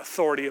outside the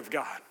authority of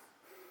God.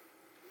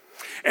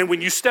 And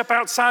when you step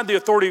outside the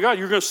authority of God,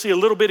 you're going to see a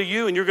little bit of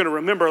you and you're going to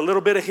remember a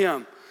little bit of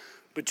him.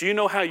 But do you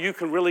know how you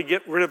can really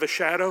get rid of a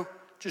shadow?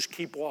 Just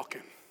keep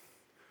walking.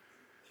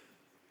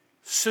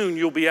 Soon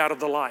you'll be out of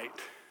the light.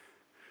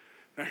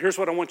 Now here's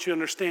what I want you to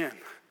understand.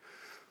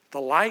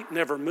 The light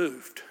never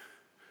moved.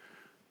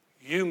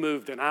 You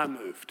moved and I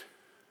moved.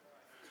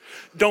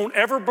 Don't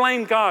ever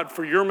blame God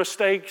for your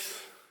mistakes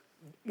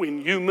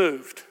when you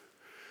moved.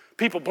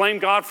 People blame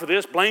God for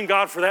this, blame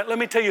God for that. Let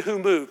me tell you who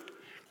moved.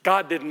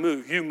 God didn't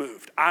move, you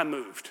moved, I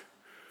moved.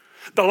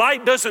 The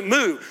light doesn't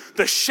move.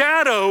 The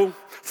shadow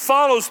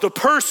follows the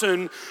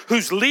person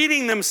who's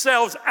leading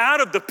themselves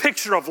out of the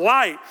picture of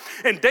light.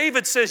 And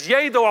David says,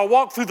 yea, though I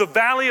walk through the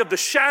valley of the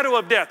shadow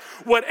of death,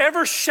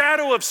 whatever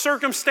shadow of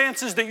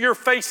circumstances that you're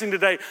facing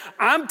today,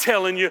 I'm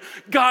telling you,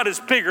 God is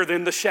bigger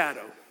than the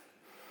shadow.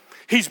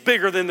 He's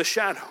bigger than the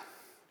shadow.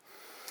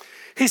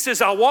 He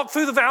says, I'll walk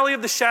through the valley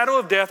of the shadow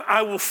of death.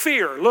 I will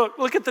fear.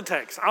 Look at the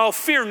text. I'll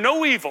fear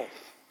no evil.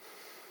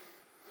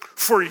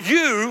 For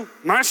you,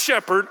 my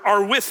shepherd,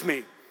 are with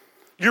me.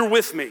 You're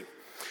with me.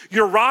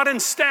 Your rod and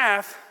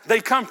staff, they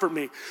comfort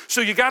me.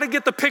 So you got to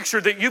get the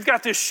picture that you've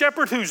got this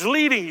shepherd who's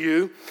leading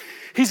you.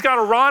 He's got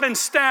a rod and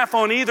staff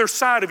on either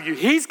side of you.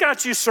 He's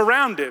got you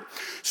surrounded.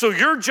 So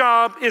your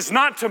job is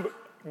not to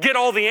get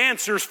all the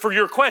answers for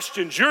your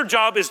questions. Your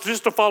job is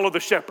just to follow the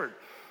shepherd.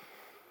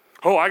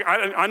 Oh,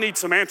 I need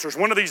some answers.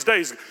 One of these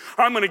days,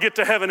 I'm going to get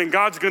to heaven and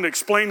God's going to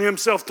explain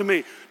himself to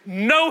me.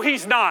 No,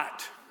 he's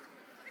not.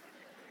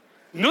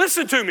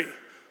 Listen to me.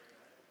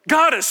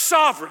 God is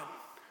sovereign.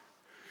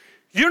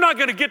 You're not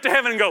going to get to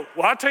heaven and go,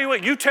 well, I'll tell you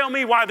what, you tell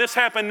me why this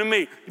happened to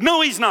me.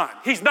 No, he's not.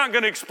 He's not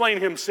going to explain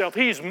himself.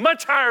 He's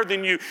much higher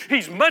than you.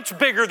 He's much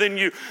bigger than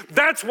you.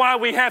 That's why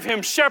we have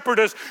him shepherd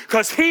us,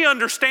 because he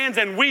understands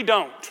and we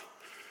don't.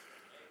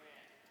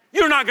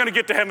 You're not going to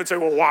get to heaven and say,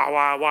 well,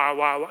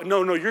 why?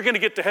 No, you're going to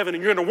get to heaven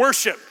and you're going to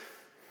worship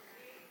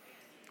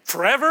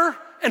forever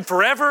and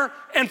forever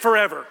and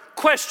forever.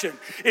 Question,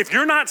 if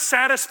you're not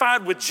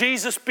satisfied with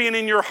Jesus being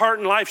in your heart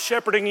and life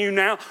shepherding you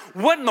now,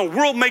 what in the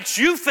world makes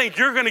you think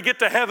you're going to get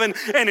to heaven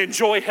and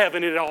enjoy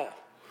heaven at all?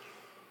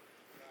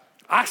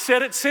 I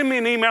said it, send me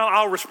an email,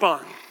 I'll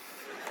respond.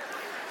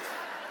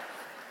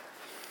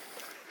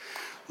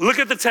 Look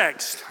at the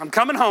text. I'm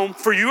coming home.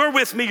 For you are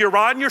with me, your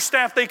rod and your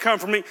staff, they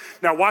comfort me.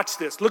 Now watch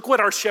this. Look what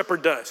our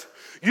shepherd does.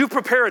 You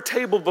prepare a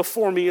table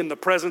before me in the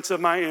presence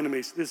of my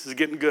enemies. This is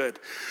getting good.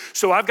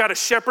 So I've got a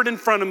shepherd in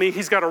front of me.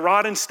 He's got a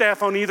rod and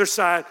staff on either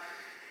side.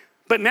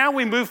 But now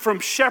we move from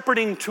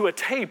shepherding to a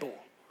table.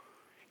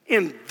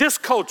 In this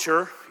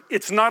culture,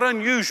 it's not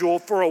unusual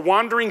for a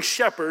wandering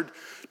shepherd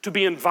to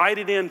be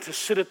invited in to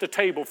sit at the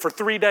table for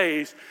 3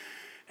 days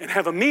and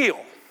have a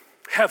meal,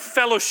 have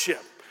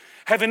fellowship,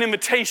 have an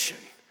invitation.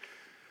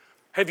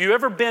 Have you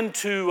ever been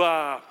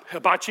to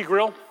Hibachi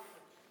Grill?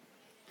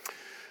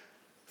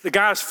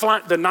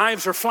 The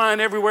knives are flying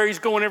everywhere. He's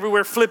going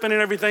everywhere, flipping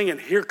and everything, and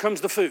here comes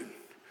the food.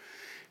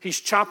 He's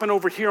chopping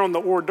over here on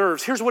the hors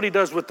d'oeuvres. Here's what he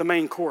does with the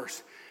main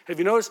course. Have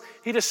you noticed?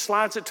 He just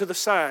slides it to the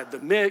side, the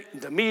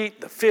meat,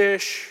 the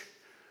fish,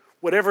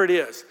 whatever it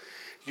is.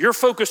 You're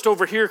focused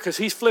over here because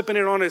he's flipping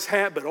it on his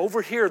hat, but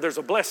over here there's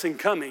a blessing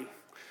coming.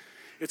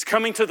 It's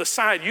coming to the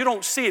side. You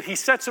don't see it. He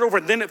sets it over,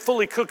 and then it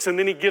fully cooks, and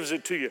then he gives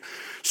it to you.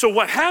 So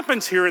what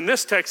happens here in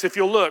this text, if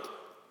you'll look,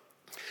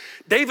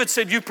 David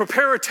said, you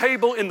prepare a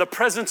table in the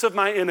presence of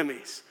my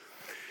enemies.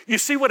 You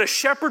see what a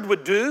shepherd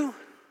would do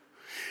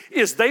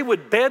is they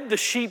would bed the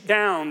sheep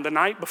down the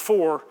night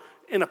before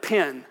in a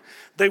pen.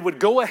 They would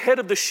go ahead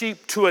of the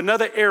sheep to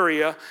another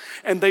area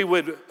and they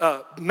would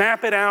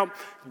map it out,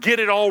 get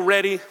it all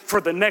ready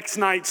for the next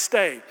night's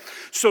stay.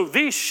 So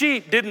these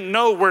sheep didn't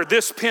know where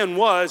this pen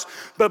was,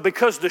 but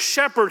because the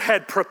shepherd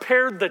had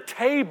prepared the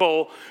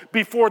table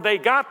before they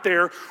got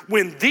there,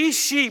 when these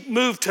sheep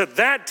moved to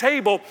that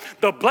table,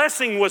 the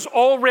blessing was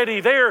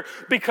already there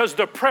because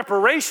the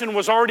preparation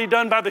was already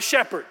done by the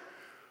shepherd.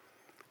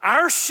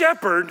 Our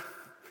shepherd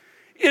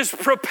is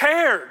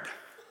prepared.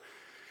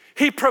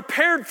 He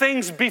prepared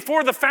things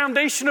before the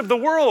foundation of the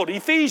world,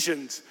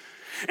 Ephesians.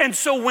 And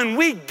so when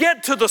we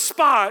get to the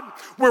spot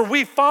where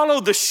we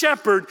follow the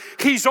shepherd,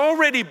 he's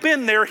already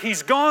been there,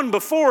 he's gone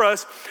before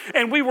us,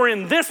 and we were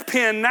in this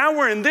pen, now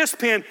we're in this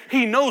pen.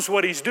 He knows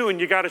what he's doing,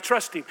 you got to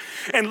trust him.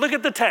 And look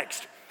at the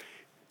text.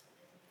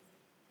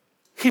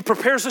 He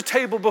prepares a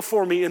table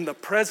before me in the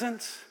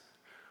presence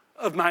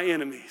of my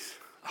enemies.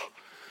 Oh,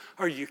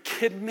 are you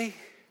kidding me?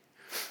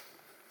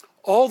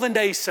 All the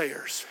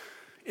naysayers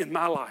in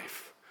my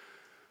life,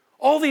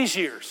 all these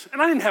years, and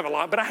I didn't have a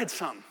lot, but I had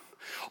some.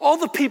 All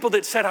the people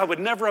that said I would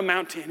never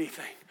amount to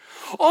anything.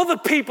 All the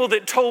people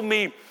that told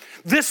me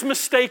This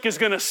mistake is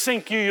going to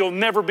sink you. You'll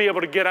never be able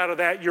to get out of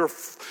that.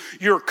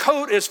 Your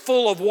coat is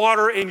full of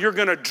water and you're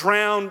going to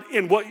drown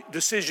in what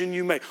decision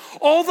you make.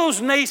 All those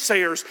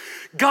naysayers,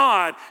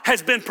 God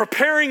has been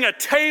preparing a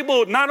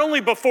table not only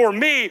before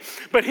me,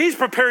 but he's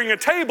preparing a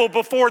table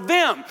before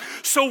them.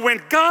 So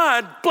when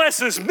God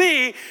blesses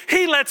me,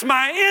 he lets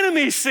my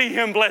enemies see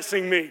him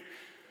blessing me.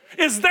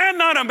 Is that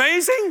not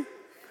amazing?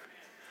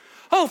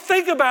 Oh,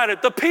 think about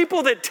it. The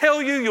people that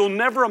tell you you'll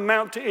never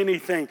amount to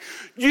anything,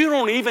 you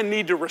don't even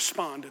need to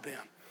respond to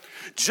them.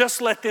 Just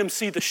let them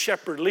see the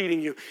shepherd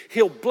leading you.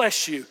 He'll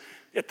bless you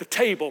at the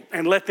table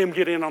and let them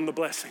get in on the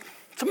blessing.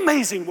 It's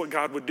amazing what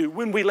God would do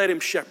when we let him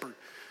shepherd.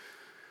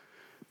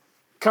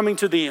 Coming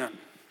to the end.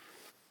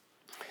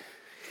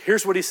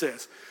 Here's what he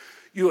says.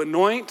 You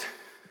anoint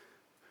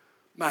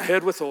my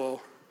head with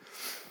oil.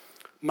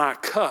 My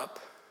cup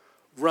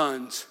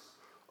runs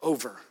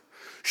over.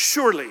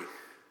 Surely,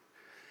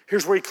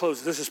 here's where he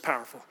closes. This is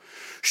powerful.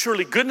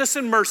 Surely goodness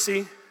and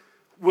mercy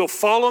will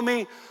follow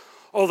me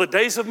all the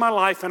days of my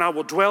life, and I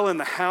will dwell in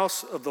the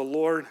house of the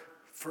Lord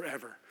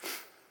forever.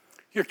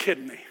 You're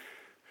kidding me.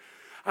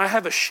 I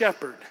have a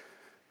shepherd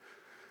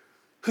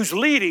who's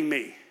leading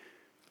me.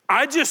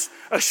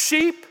 A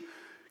sheep,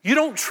 you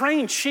don't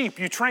train sheep,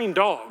 you train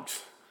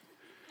dogs.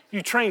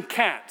 You train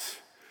cats.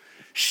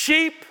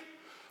 Sheep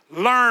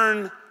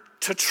learn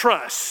to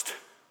trust.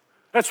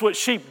 That's what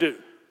sheep do.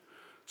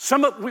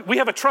 We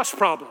have a trust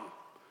problem.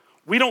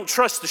 We don't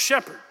trust the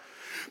shepherd.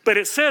 But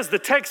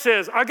the text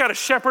says, I got a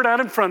shepherd out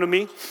in front of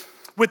me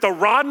with a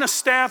rod and a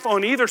staff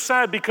on either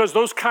side, because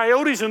those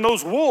coyotes and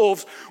those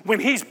wolves, when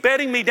he's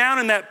bedding me down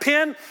in that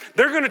pen,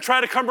 they're going to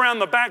try to come around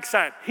the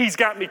backside. He's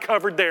got me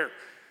covered there.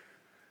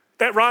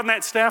 That rod and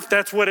that staff,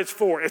 that's what it's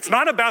for. It's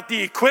not about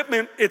the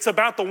equipment. It's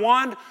about the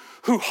one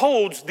who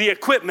holds the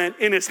equipment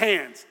in his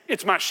hands.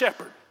 It's my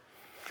shepherd.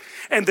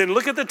 And then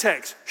look at the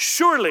text.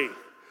 Surely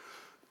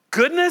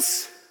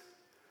goodness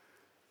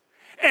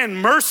and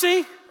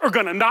mercy are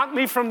going to knock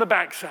me from the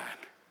backside.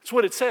 That's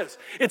what it says.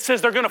 It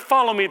says they're going to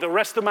follow me the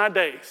rest of my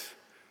days.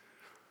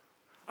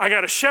 I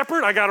got a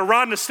shepherd. I got a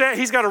rod and a staff.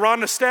 He's got a rod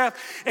and a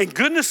staff. And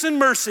goodness and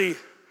mercy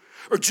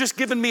are just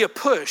giving me a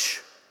push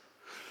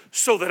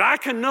so that I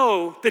can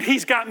know that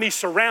he's got me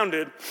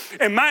surrounded.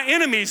 And my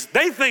enemies,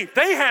 they think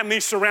they have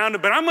me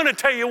surrounded, but I'm going to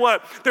tell you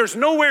what, there's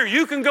nowhere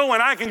you can go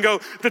and I can go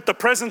that the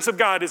presence of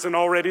God isn't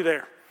already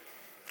there.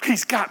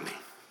 He's got me.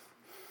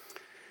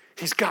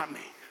 He's got me.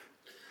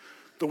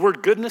 The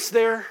word goodness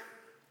there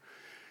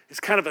is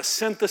kind of a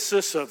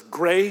synthesis of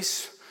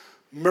grace,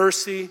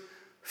 mercy,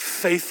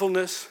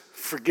 faithfulness,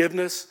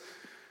 forgiveness.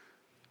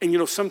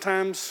 And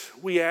sometimes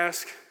we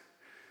ask,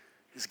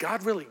 is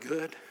God really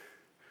good?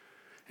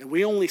 And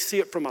we only see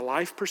it from a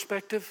life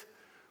perspective.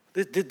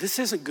 This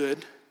isn't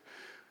good.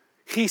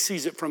 He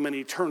sees it from an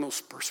eternal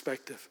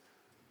perspective.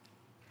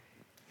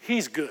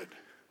 He's good.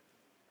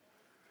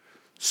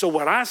 So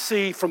what I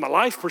see from a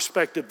life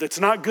perspective that's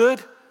not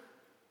good,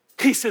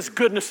 he says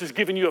goodness is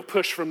giving you a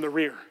push from the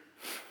rear.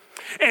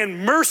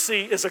 And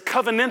mercy is a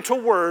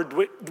covenantal word,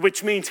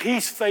 which means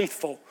he's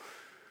faithful.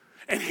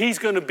 And he's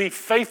going to be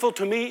faithful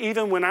to me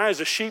even when I, as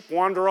a sheep,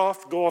 wander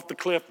off, go off the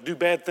cliff, do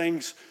bad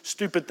things,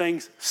 stupid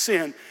things,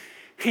 sin.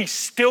 He's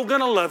still going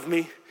to love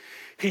me.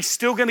 He's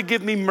still going to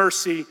give me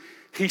mercy.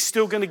 He's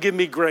still going to give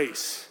me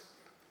grace.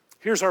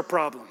 Here's our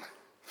problem.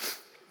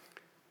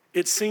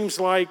 It seems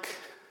like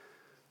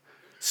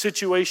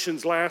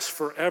situations last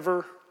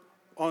forever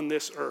on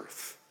this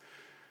earth.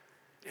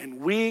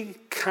 And we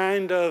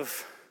kind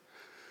of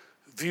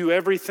view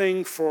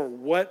everything for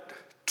what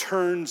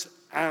turns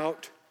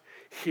out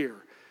here.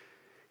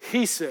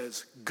 He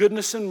says,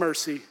 goodness and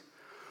mercy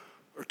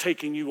are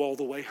taking you all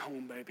the way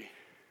home, baby.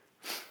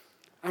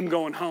 I'm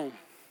going home.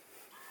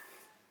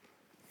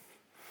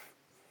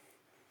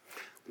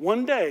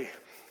 One day,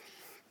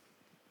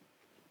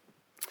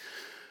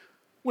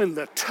 when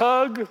the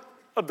tug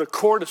of the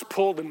cord is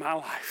pulled in my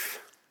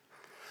life,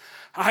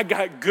 I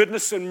got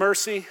goodness and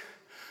mercy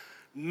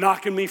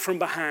knocking me from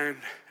behind.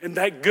 And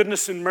that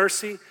goodness and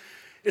mercy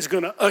is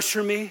going to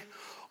usher me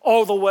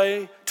all the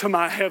way to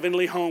my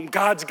heavenly home.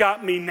 God's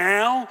got me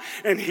now,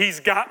 and he's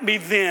got me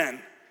then.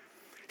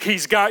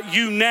 He's got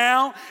you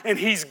now, and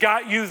he's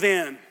got you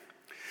then.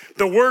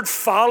 The word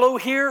follow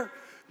here,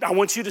 I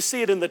want you to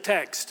see it in the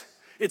text.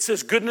 It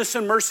says, goodness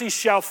and mercy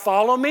shall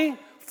follow me.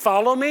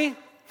 Follow me.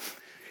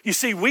 You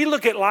see, we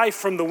look at life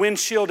from the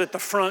windshield at the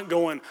front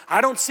going,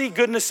 I don't see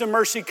goodness and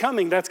mercy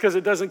coming. That's because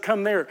it doesn't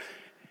come there.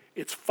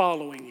 It's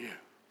following you.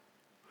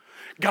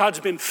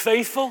 God's been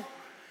faithful.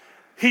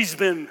 He's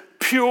been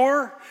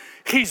pure.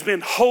 He's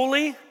been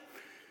holy.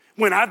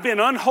 When I've been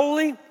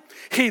unholy,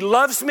 he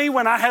loves me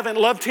when I haven't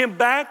loved him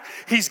back.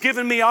 He's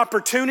given me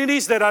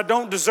opportunities that I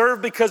don't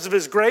deserve because of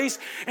his grace.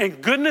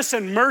 And goodness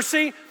and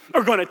mercy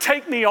are going to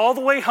take me all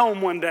the way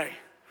home one day.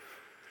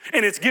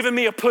 And it's given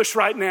me a push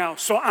right now.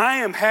 So I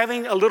am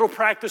having a little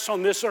practice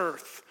on this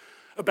earth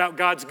about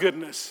God's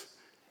goodness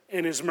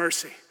and his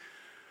mercy.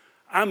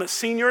 I'm a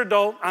senior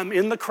adult. I'm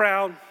in the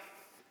crowd.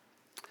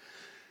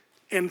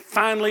 And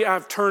finally,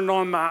 I've turned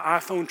on my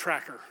iPhone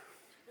tracker.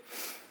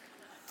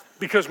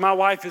 because my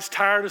wife is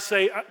tired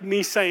of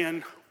me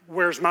saying,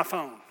 where's my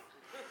phone?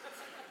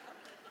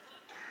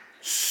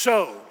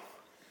 So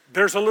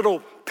there's a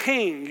little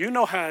ping. You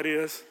know how it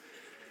is.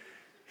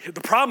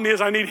 The problem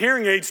is I need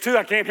hearing aids too.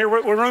 I can't hear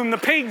what room the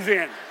ping's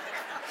in.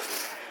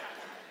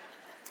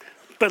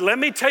 But let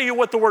me tell you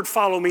what the word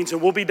follow means,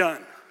 and we'll be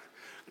done.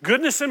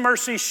 Goodness and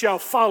mercy shall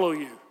follow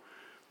you.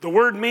 The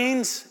word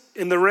means,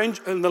 in the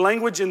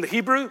language, in the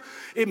Hebrew,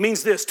 it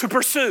means this: to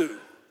pursue,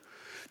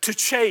 to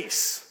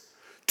chase,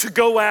 to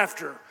go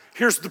after.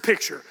 Here's the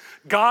picture.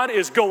 God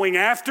is going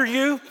after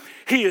you.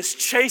 He is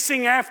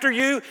chasing after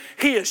you.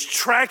 He is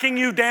tracking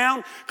you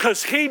down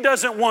because he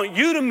doesn't want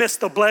you to miss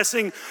the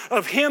blessing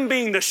of him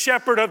being the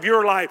shepherd of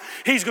your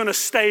life. He's going to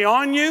stay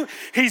on you.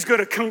 He's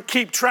going to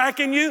keep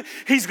tracking you.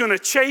 He's going to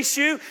chase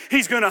you.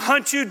 He's going to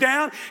hunt you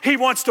down. He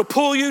wants to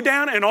pull you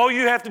down, and all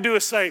you have to do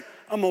is say,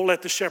 I'm going to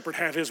let the shepherd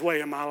have his way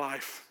in my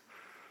life.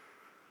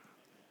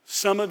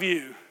 Some of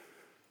you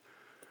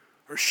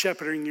are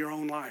shepherding your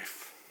own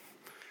life.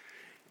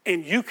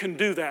 And you can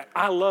do that.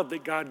 I love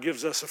that God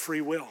gives us a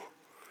free will.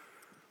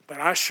 But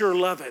I sure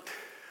love it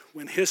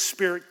when his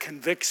spirit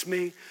convicts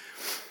me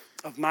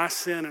of my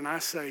sin and I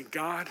say,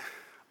 God,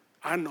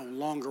 I no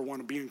longer want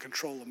to be in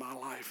control of my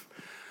life.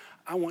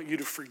 I want you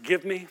to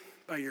forgive me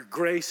by your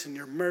grace and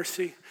your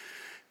mercy.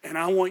 And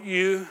I want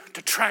you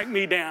to track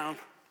me down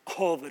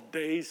all the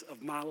days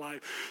of my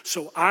life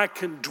so I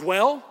can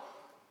dwell,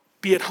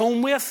 be at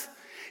home with,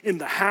 in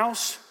the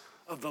house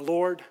of the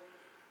Lord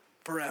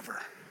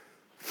forever.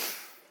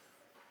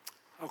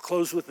 I'll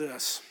close with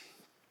this.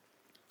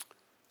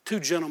 2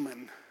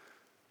 gentlemen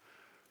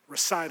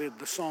recited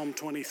the Psalm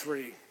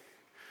 23.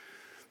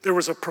 There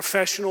was a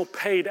professional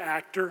paid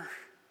actor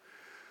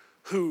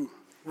who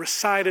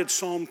recited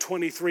Psalm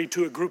 23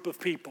 to a group of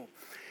people.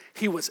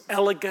 He was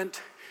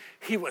elegant.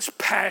 He was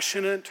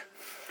passionate.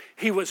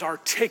 He was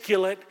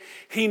articulate.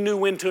 He knew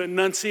when to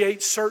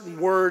enunciate certain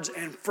words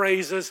and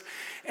phrases.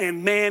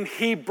 And man,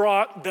 he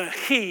brought the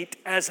heat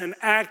as an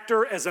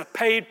actor, as a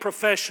paid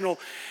professional.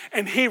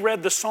 And he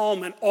read the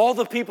psalm, and all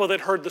the people that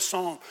heard the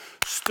psalm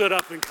stood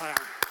up and clapped.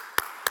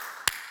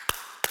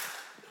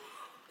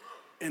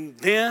 And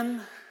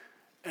then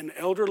an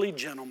elderly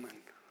gentleman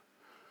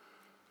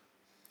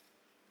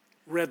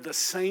read the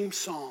same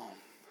psalm,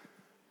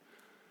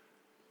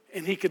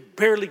 and he could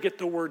barely get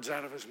the words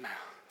out of his mouth.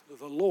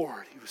 The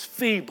Lord, he was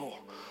feeble,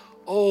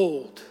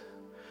 old.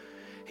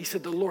 He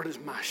said, the Lord is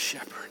my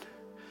shepherd.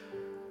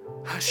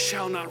 I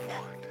shall not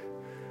want.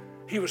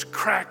 He was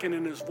cracking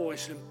in his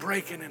voice and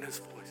breaking in his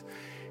voice.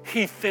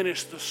 He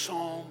finished the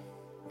psalm,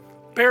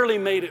 barely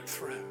made it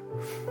through.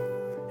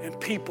 And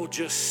people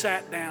just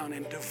sat down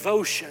in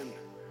devotion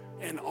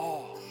and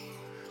awe.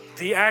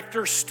 The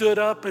actor stood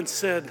up and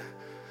said,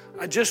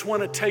 I just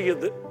want to tell you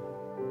that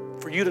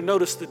for you to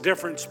notice the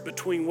difference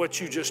between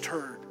what you just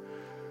heard.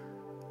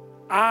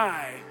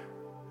 I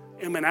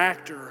am an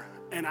actor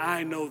and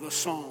I know the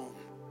psalm.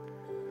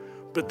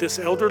 But this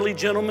elderly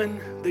gentleman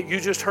that you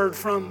just heard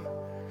from,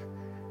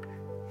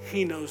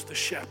 he knows the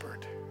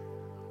shepherd.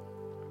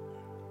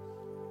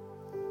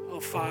 Oh,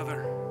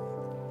 Father,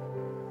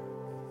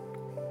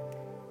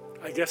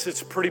 I guess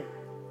it's pretty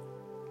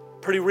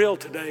real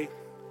today.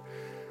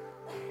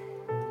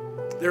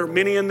 There are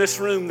many in this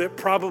room that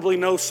probably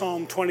know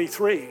Psalm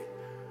 23,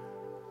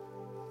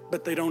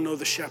 but they don't know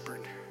the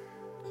shepherd.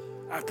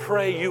 I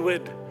pray you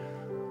would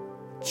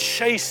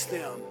chase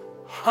them,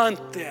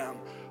 hunt them,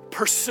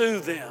 pursue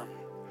them,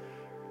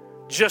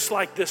 just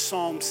like this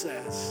psalm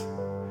says,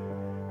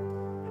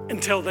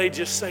 until they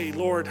just say,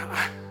 Lord,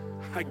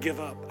 I give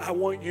up. I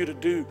want you to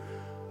do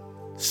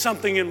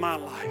something in my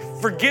life.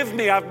 Forgive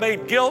me. I've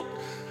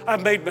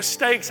made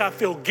mistakes. I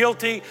feel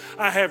guilty.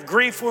 I have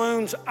grief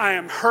wounds. I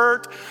am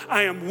hurt.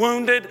 I am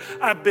wounded.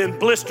 I've been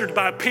blistered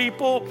by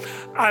people.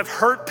 I've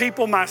hurt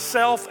people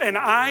myself, and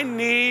I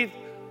need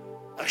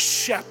a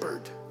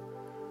shepherd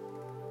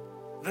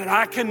that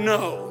I can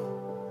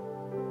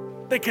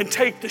know, that can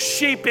take the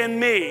sheep in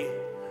me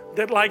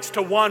that likes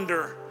to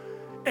wander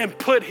and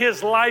put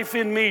his life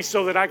in me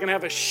so that I can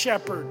have a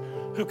shepherd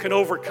who can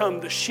overcome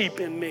the sheep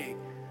in me,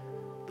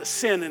 the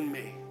sin in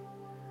me.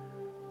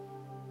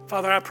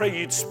 Father, I pray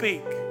you'd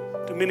speak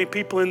to many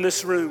people in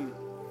this room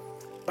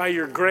by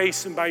your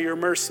grace and by your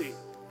mercy.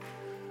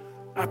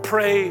 I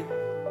pray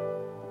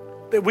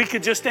that we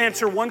could just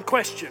answer one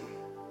question.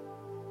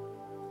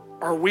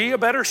 Are we a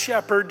better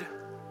shepherd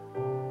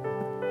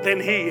than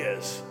he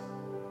is?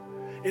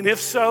 And if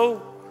so,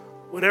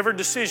 whatever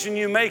decision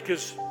you make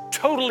is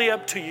totally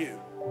up to you.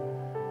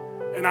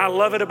 And I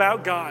love it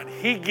about God.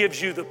 He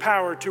gives you the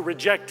power to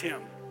reject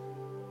him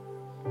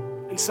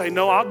and say,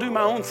 no, I'll do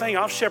my own thing.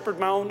 I'll shepherd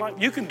my own life.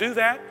 You can do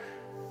that.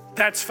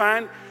 That's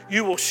fine.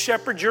 You will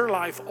shepherd your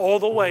life all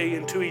the way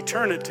into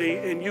eternity,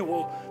 and you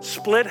will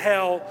split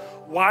hell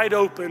wide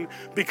open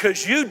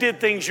because you did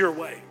things your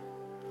way.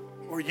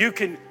 Or you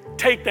can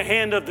take the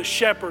hand of the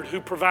shepherd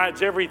who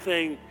provides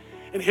everything,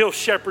 and he'll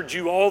shepherd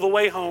you all the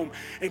way home.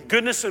 And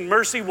goodness and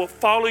mercy will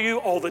follow you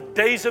all the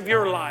days of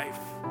your life.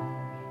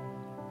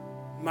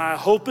 My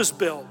hope is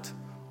built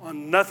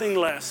on nothing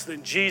less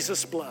than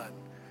Jesus' blood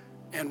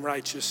and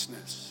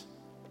righteousness.